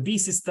just take the B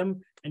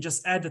system and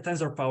just add the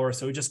tensor power.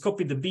 So you just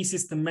copy the B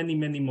system many,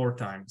 many more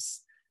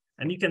times.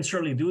 And you can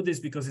surely do this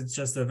because it's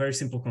just a very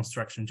simple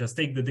construction. Just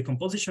take the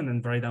decomposition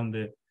and write down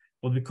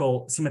what we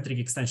call symmetric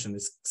extension,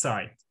 this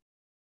psi.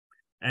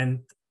 And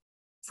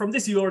from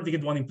this, you already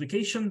get one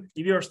implication.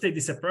 If your state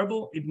is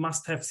separable, it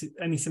must have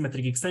any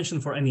symmetric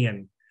extension for any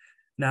n.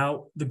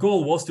 Now, the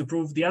goal was to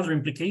prove the other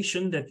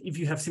implication, that if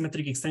you have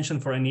symmetric extension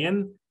for any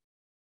n,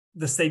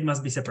 the state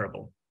must be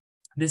separable.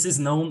 This is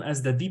known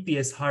as the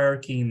DPS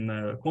hierarchy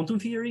in quantum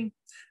theory.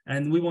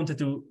 And we wanted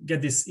to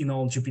get this in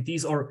all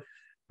GPTs, or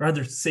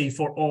rather say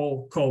for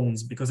all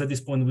cones, because at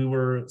this point we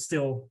were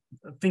still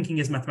thinking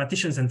as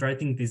mathematicians and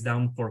writing this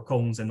down for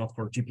cones and not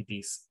for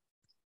GPTs.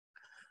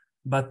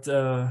 But,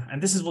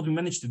 and this is what we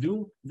managed to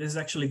do. This is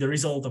actually the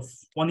result of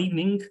one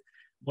evening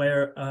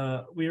where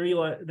I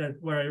realized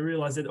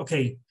that,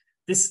 okay,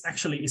 this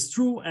actually is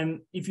true.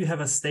 And if you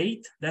have a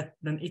state,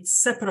 then it's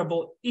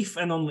separable if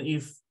and only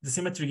if the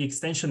symmetric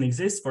extension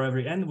exists for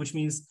every n, which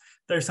means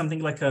there's something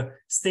like a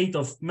state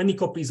of many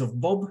copies of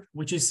Bob,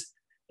 which is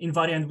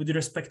invariant with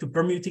respect to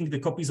permuting the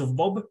copies of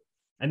Bob.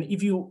 And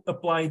if you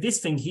apply this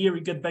thing here,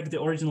 you get back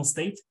the original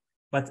state.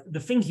 But the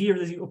thing here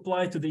that you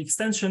apply to the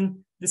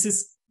extension, this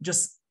is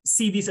just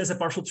see this as a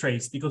partial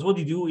trace, because what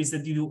you do is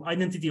that you do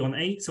identity on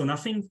A, so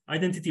nothing,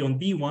 identity on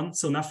B1,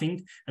 so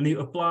nothing, and you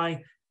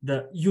apply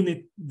the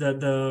unit,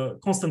 the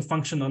constant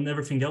function on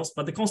everything else,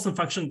 but the constant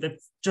function,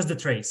 that's just the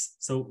trace.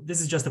 So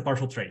this is just a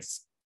partial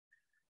trace.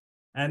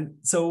 And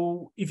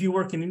so if you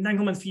work in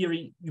entanglement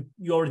theory,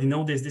 you already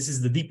know this. This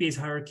is the DPS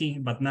hierarchy,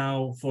 but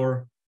now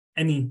for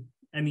any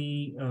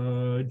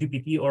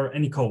DPT or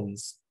any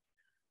cones.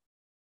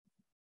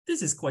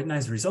 This is quite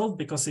nice result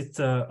because it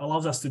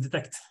allows us to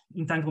detect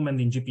entanglement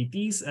in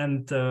GPTs.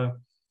 And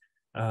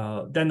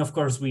then, of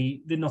course,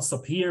 we did not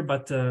stop here,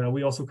 but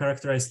we also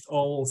characterized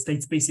all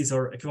state spaces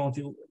or equivalent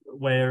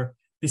where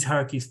this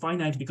hierarchy is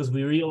finite, because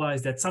we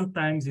realized that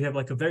sometimes you have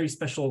like a very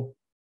special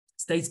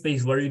state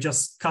space where you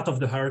just cut off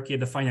the hierarchy at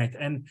the finite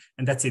n,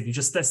 and that's it. You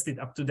just test it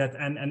up to that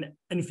n, and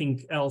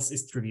anything else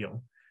is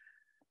trivial.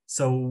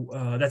 So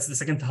that's the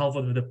second half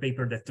of the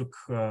paper that took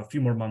a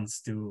few more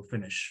months to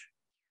finish.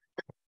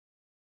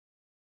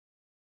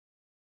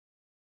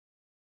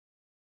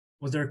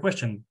 Was there a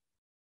question?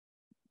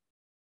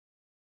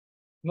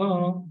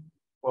 No.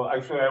 Well,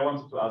 actually, I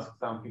wanted to ask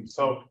something.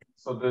 So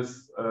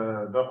this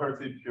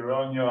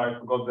Doherty-Parrilo, I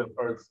forgot the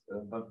first,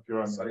 not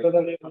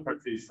Parrilo,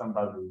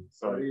 Doherty-somebody.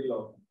 Sorry.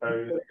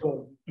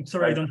 I'm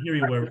sorry, I don't hear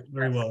you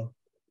very well.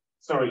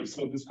 Sorry.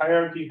 So this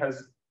hierarchy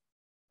has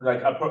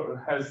like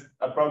has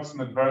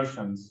approximate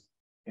versions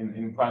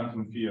in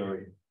quantum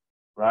theory,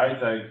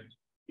 right? Like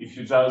if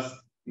you just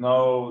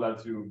know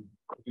that you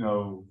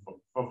know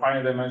for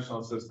finite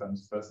dimensional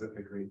systems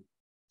specifically.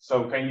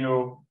 So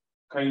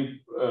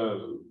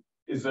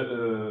is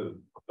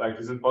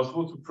it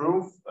possible to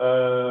prove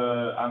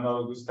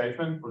analogous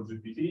statement for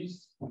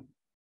GPTs?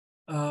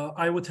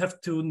 I would have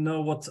to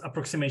know what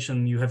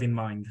approximation you have in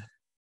mind.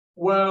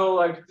 Well,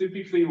 like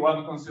typically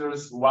one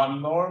considers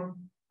one norm,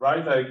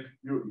 right? Like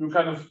you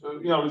kind of,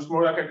 it's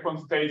more like a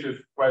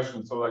quantitative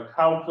question. So like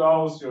how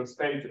close your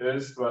state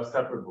is to a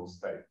separable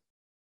state,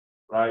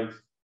 right?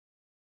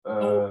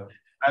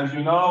 And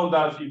you know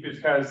that if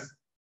it has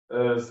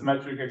a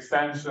symmetric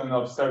extension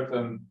of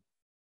certain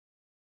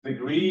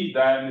degree,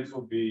 then it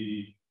will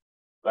be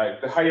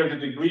like the higher the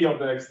degree of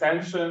the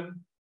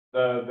extension,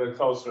 the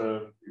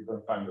closer you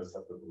can find a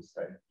separable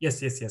state.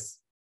 Yes.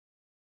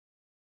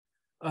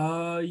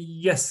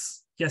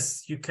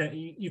 Yes, you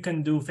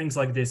can do things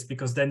like this,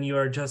 because then you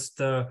are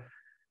just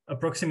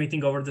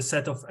approximating over the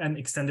set of n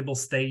extendable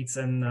states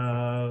and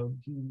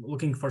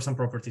looking for some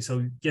property.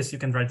 So yes, you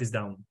can write this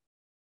down.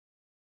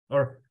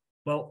 Or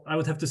Well, I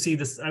would have to see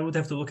this. I would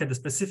have to look at the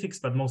specifics,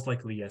 but most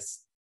likely,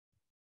 yes.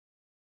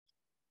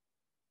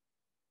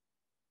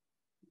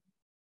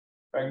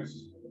 Thanks.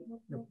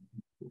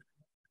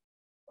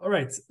 All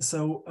right,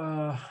 so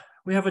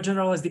we have a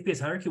generalized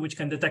DPS hierarchy which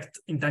can detect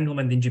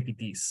entanglement in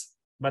GPTs.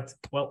 But,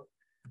 well,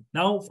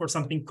 now for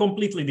something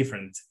completely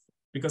different,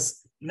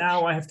 because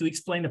now I have to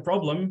explain a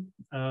problem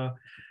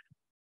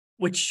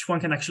which one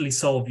can actually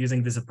solve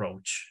using this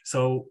approach.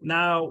 So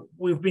now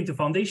we've been to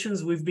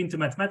foundations, we've been to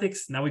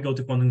mathematics, now we go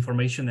to quantum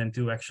information and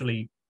to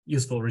actually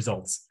useful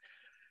results.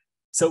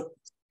 So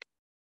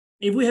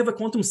if we have a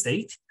quantum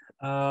state,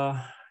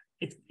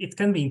 it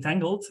can be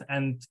entangled,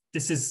 and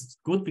this is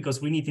good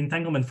because we need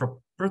entanglement for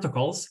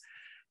protocols,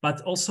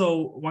 but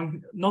also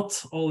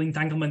not all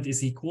entanglement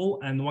is equal,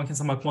 and one can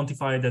somehow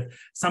quantify that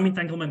some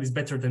entanglement is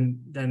better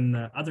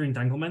than other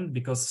entanglement,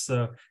 because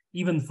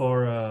even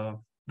for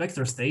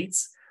vector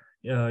states,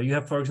 you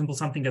have, for example,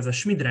 something as a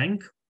Schmidt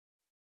rank,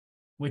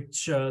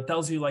 which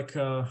tells you like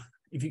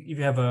if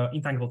you have an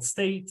entangled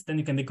state, then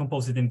you can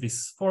decompose it in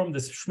this form,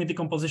 this Schmidt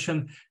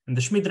decomposition, and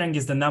the Schmidt rank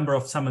is the number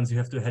of summons you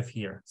have to have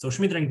here. So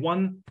Schmidt rank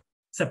 1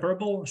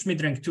 separable,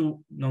 Schmidt rank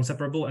 2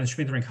 non-separable, and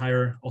Schmidt rank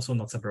higher also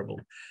not separable.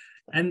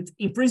 And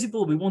in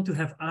principle, we want to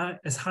have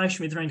as high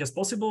Schmidt rank as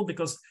possible,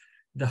 because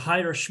the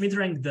higher Schmidt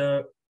rank,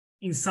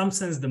 in some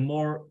sense, the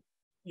more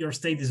your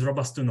state is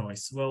robust to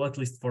noise. Well, at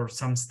least for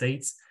some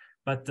states,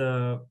 but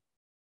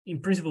in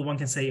principle, one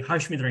can say high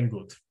Schmidt rank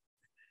good.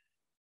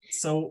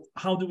 So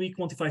how do we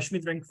quantify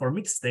Schmidt rank for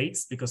mixed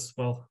states? Because,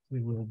 well,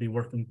 we will be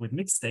working with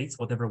mixed states,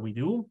 whatever we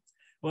do.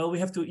 Well, we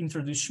have to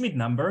introduce Schmidt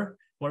number,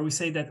 where we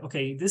say that,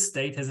 okay, this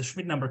state has a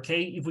Schmidt number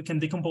k if we can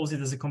decompose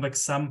it as a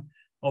convex sum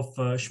of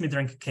Schmidt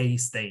rank k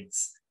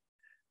states.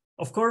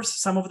 Of course,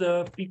 some of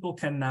the people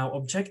can now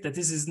object that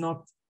this is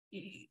not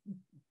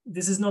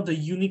the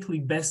uniquely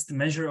best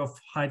measure of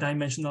high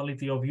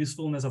dimensionality of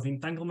usefulness of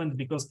entanglement,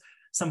 because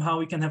somehow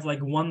we can have like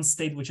one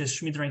state which has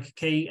Schmidt rank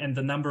k and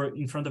the number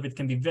in front of it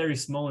can be very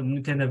small, and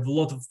you can have a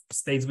lot of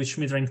states with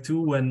Schmidt rank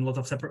 2 and a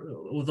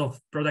lot of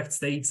product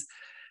states.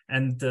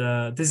 And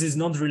this is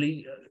not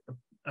really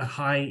a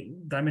high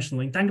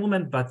dimensional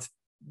entanglement, but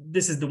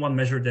this is the one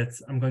measure that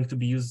I'm going to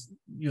be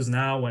use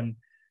now, and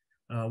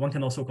one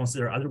can also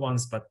consider other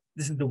ones, but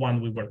this is the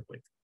one we work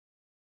with.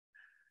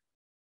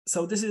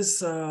 So this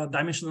is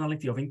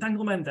dimensionality of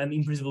entanglement, and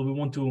in principle we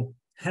want to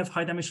have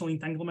high dimensional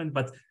entanglement,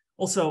 but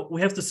also we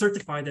have to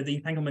certify that the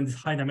entanglement is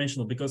high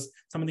dimensional, because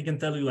somebody can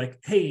tell you like,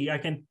 hey, I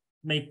can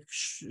make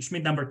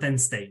Schmidt number 10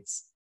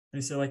 states.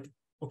 And you say like,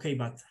 okay,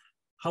 but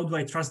how do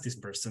I trust this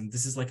person?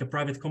 This is like a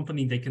private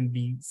company. They can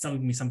be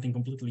selling me something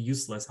completely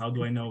useless. How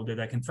do I know that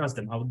I can trust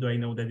them? How do I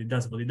know that it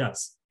does what it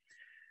does?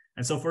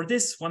 And so for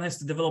this, one has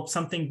to develop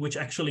something which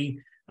actually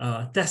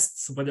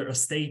tests whether a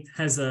state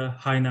has a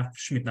high enough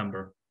Schmidt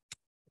number.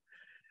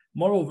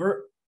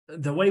 Moreover,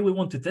 the way we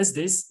want to test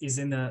this is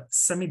in a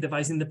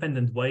semi-device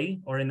independent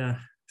way, or in a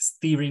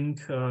steering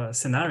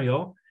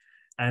scenario.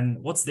 And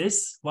what's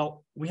this?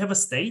 Well, we have a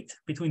state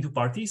between two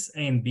parties,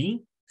 A and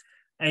B.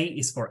 A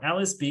is for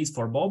Alice, B is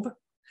for Bob.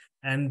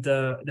 And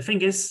the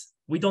thing is,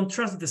 we don't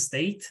trust the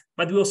state,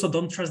 but we also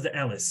don't trust the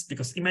Alice,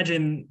 because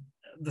imagine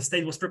the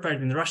state was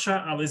prepared in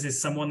Russia, Alice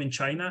is someone in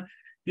China.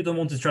 You don't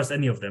want to trust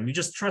any of them. You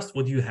just trust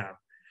what you have.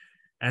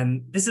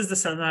 And this is the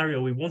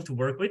scenario we want to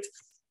work with.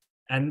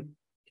 And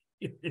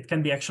it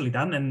can be actually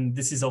done. And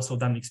this is also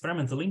done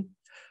experimentally.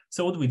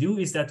 So what we do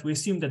is that we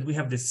assume that we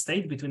have this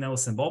state between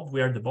Alice and Bob.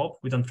 We are the Bob.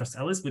 We don't trust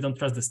Alice. We don't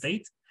trust the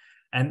state.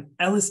 And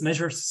Alice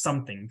measures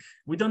something.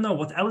 We don't know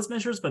what Alice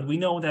measures, but we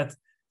know that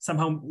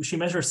somehow she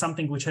measures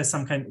something which has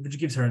which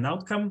gives her an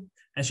outcome.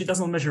 And she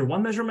doesn't measure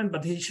one measurement,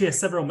 but she has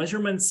several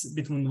measurements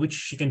between which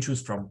she can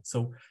choose from.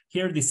 So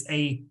here, this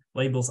A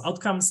labels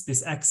outcomes,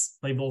 this X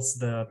labels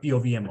the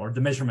POVM, or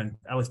the measurement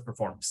Alice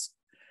performs.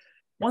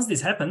 Once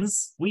this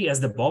happens, we as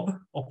the Bob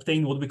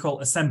obtain what we call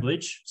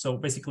assemblage. So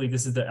basically,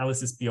 this is the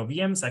Alice's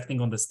POVMs acting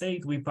on the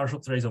state. We partial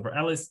trace over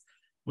Alice.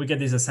 We get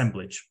this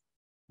assemblage.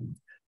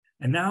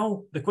 And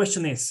now the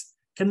question is,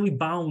 can we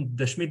bound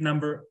the Schmidt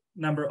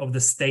number of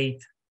the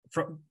state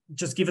from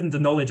just given the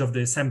knowledge of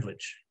the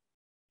assemblage?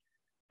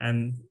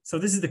 And so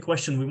this is the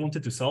question we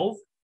wanted to solve.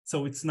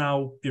 So it's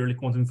now purely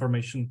quantum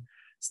information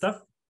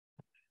stuff.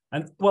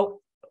 And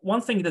well,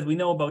 one thing that we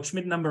know about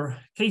Schmidt number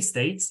k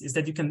states is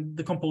that you can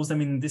decompose them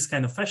in this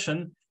kind of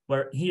fashion,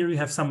 where here you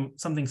have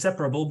something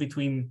separable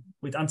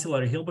with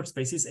ancillary Hilbert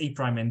spaces A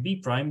prime and B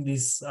prime.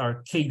 These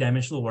are k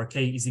dimensional, where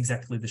k is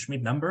exactly the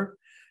Schmidt number.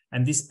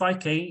 And this pi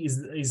k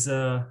is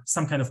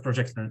some kind of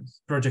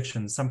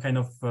projection, some kind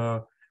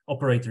of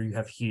operator you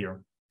have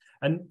here.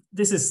 And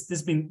this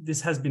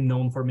has been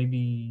known for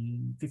maybe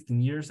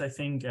 15 years, I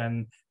think,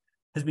 and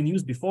has been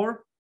used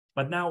before.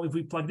 But now if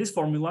we plug this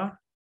formula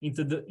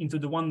into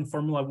the one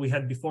formula we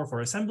had before for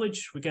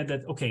assemblage, we get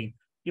that, okay,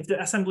 if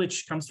the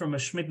assemblage comes from a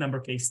Schmidt number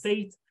k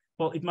state,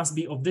 well, it must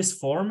be of this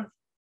form,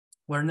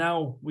 where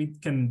now we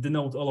can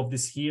denote all of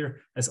this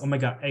here as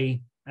omega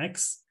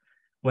AX,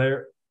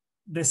 where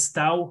this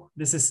tau,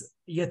 this is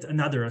yet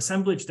another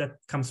assemblage that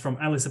comes from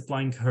Alice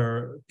applying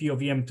her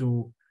POVM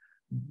to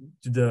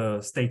to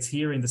the states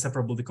here in the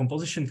separable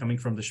decomposition coming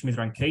from the Schmidt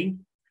rank K.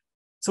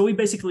 So we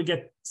basically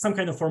get some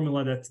kind of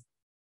formula that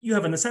you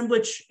have an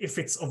assemblage. If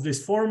it's of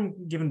this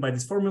form, given by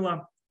this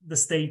formula, the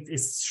state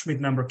is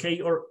Schmidt number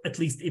K, or at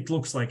least it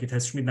looks like it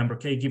has Schmidt number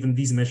K given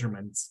these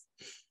measurements.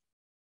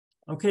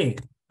 Okay,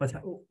 but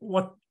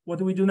what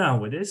do we do now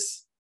with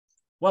this?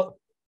 Well,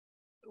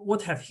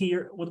 what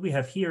we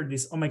have here,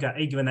 this omega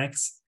A given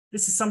X,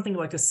 this is something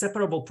like a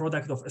separable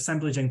product of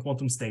assemblage and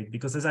quantum state,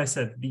 because as I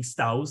said, these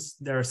taus,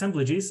 they're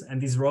assemblages,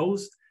 and these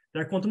rows,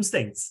 they're quantum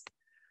states.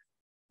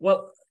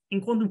 Well,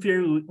 in quantum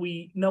theory,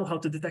 we know how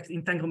to detect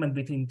entanglement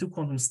between two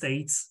quantum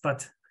states,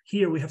 but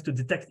here we have to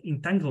detect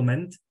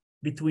entanglement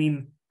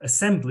between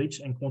assemblage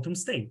and quantum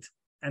state.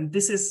 And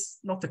this is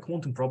not a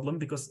quantum problem,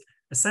 because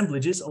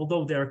assemblages,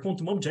 although they are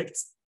quantum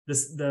objects,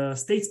 the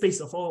state space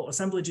of all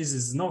assemblages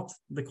is not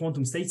the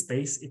quantum state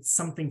space, it's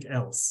something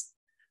else.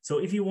 So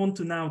if you want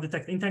to now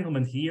detect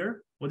entanglement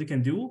here, what you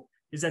can do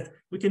is that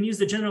we can use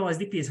the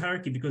generalized DPS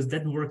hierarchy, because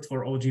that worked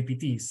for all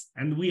GPTs.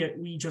 And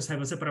we just have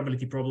a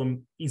separability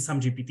problem in some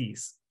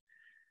GPTs.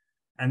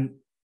 And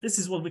this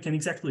is what we can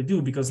exactly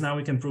do, because now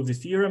we can prove this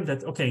theorem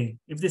that, okay,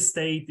 if this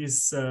state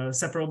is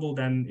separable,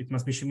 then it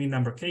must be Schmidt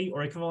number K,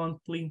 or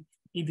equivalently,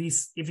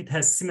 if it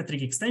has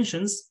symmetric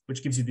extensions,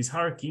 which gives you this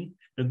hierarchy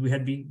that we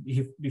had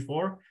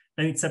before,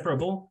 then it's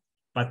separable.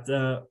 But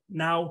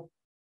now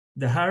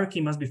the hierarchy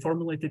must be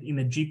formulated in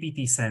a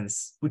GPT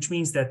sense, which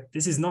means that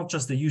this is not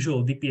just the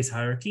usual DPS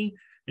hierarchy.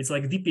 It's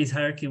like DPS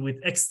hierarchy with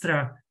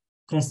extra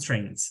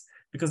constraints.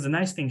 Because the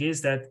nice thing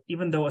is that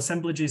even though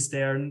assemblages,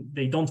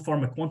 they don't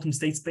form a quantum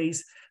state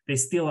space, they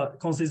still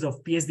consist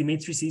of PSD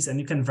matrices, and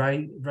you can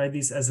write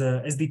this as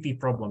a SDP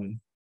problem.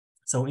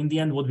 So in the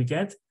end, what we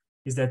get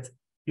is that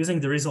using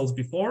the results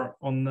before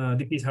on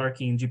DPS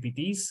hierarchy in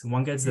GPTs,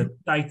 one gets the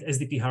tight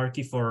SDP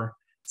hierarchy for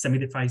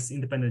semi-defined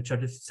independent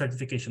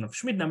certification of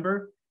Schmidt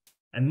number.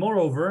 And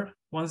moreover,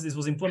 once this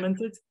was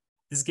implemented,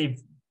 this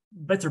gave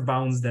better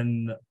bounds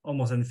than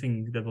almost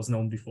anything that was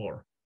known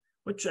before,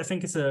 which I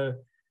think is a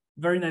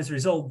very nice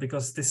result,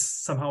 because this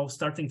somehow,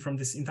 starting from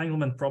this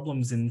entanglement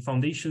problems in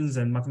foundations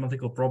and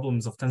mathematical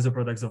problems of tensor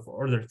products of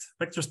ordered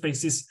vector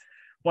spaces,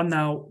 one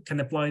now can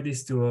apply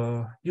this to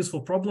a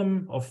useful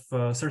problem of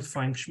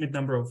certifying Schmidt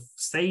number of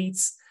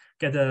states,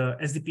 get a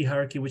SDP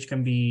hierarchy which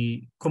can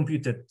be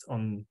computed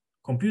on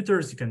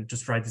computers. You can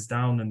just write this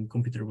down and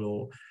computer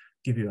will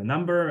give you a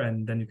number,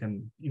 and then you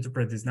can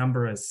interpret this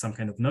number as some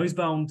kind of noise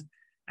bound,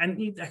 and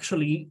it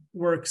actually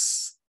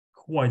works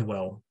quite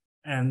well.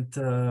 And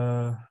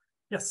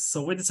yes,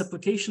 so with this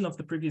application of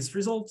the previous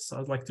results,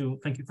 I'd like to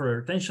thank you for your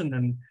attention,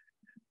 and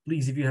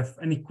please, if you have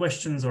any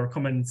questions or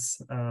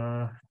comments,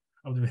 I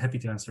would be happy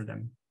to answer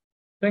them.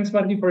 Thanks,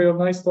 Martin, for your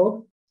nice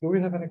talk. Do we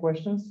have any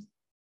questions?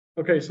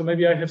 Okay, so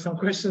maybe I have some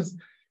questions.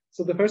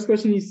 So the first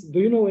question is, do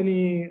you know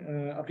any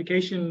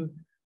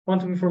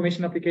quantum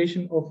information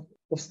application of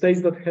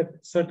states that have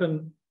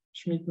certain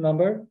Schmidt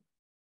number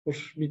or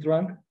Schmidt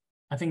rank?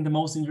 I think the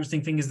most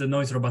interesting thing is the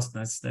noise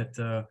robustness, that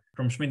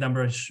from Schmidt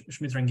number and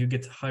Schmidt rank, you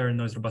get higher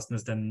noise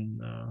robustness than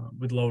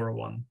with lower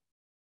one.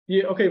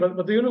 Yeah, okay,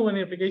 but do you know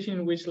any application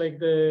in which, like,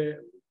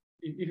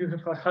 if you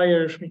have a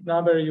higher Schmidt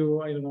number, I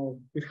don't know,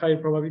 with higher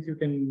probability, you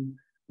can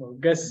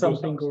guess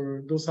something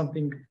or do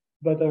something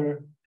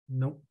better?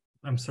 No,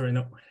 I'm sorry,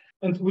 no.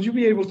 And would you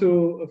be able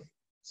to,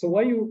 so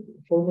why you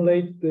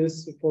formulate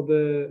this for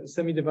the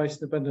semi-device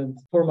dependent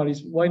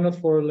formalism? Why not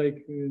for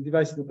like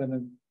device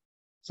dependent?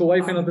 So why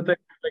you cannot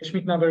detect like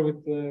Schmidt number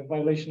with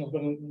violation of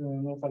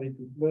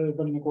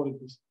the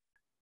inequalities?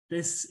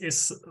 This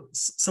is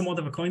somewhat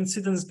of a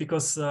coincidence,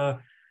 because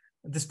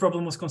this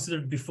problem was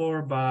considered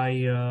before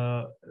by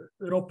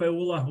Rope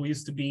Ula, who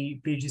used to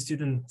be PhD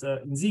student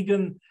in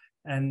Siegen,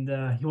 and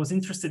he was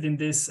interested in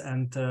this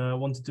and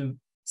wanted to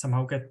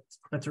somehow get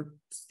better,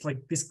 like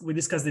this. We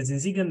discussed this in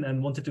Siegen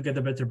and wanted to get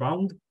a better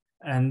bound.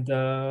 And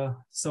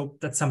so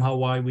that's somehow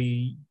why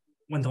we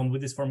went on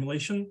with this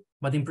formulation.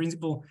 But in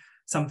principle,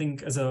 something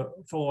as a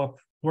follow-up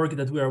work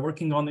that we are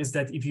working on is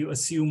that if you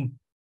assume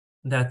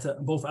that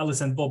both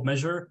Alice and Bob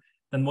measure,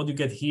 then what you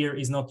get here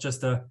is not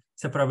just a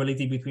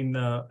separability between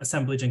the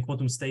assemblage and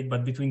quantum state,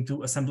 but between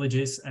two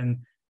assemblages, and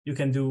you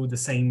can do the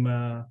same,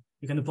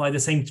 you can apply the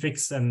same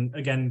tricks and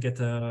again get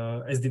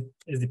a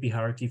SDP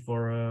hierarchy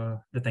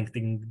for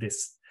detecting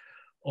this.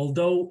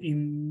 Although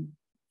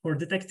for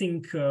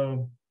detecting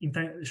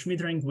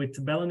Schmidt rank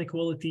with Bell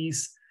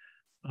inequalities,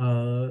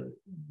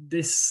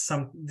 this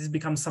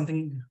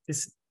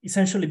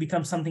essentially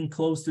becomes something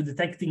close to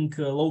detecting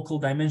local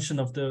dimension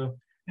of the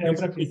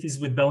inequalities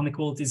with Bell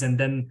inequalities, and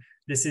then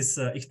this is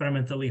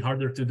experimentally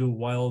harder to do,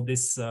 while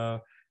this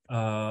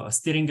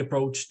steering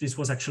approach, this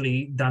was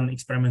actually done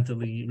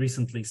experimentally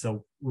recently,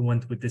 so we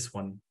went with this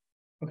one.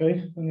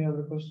 Okay, any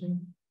other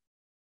question?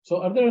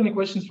 So are there any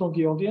questions from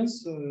the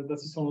audience that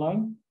is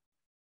online?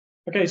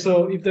 Okay,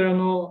 so if there are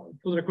no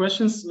further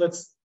questions,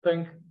 let's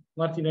thank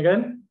Martin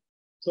again.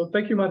 So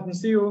thank you, Martin.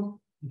 See you.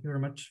 Thank you very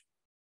much.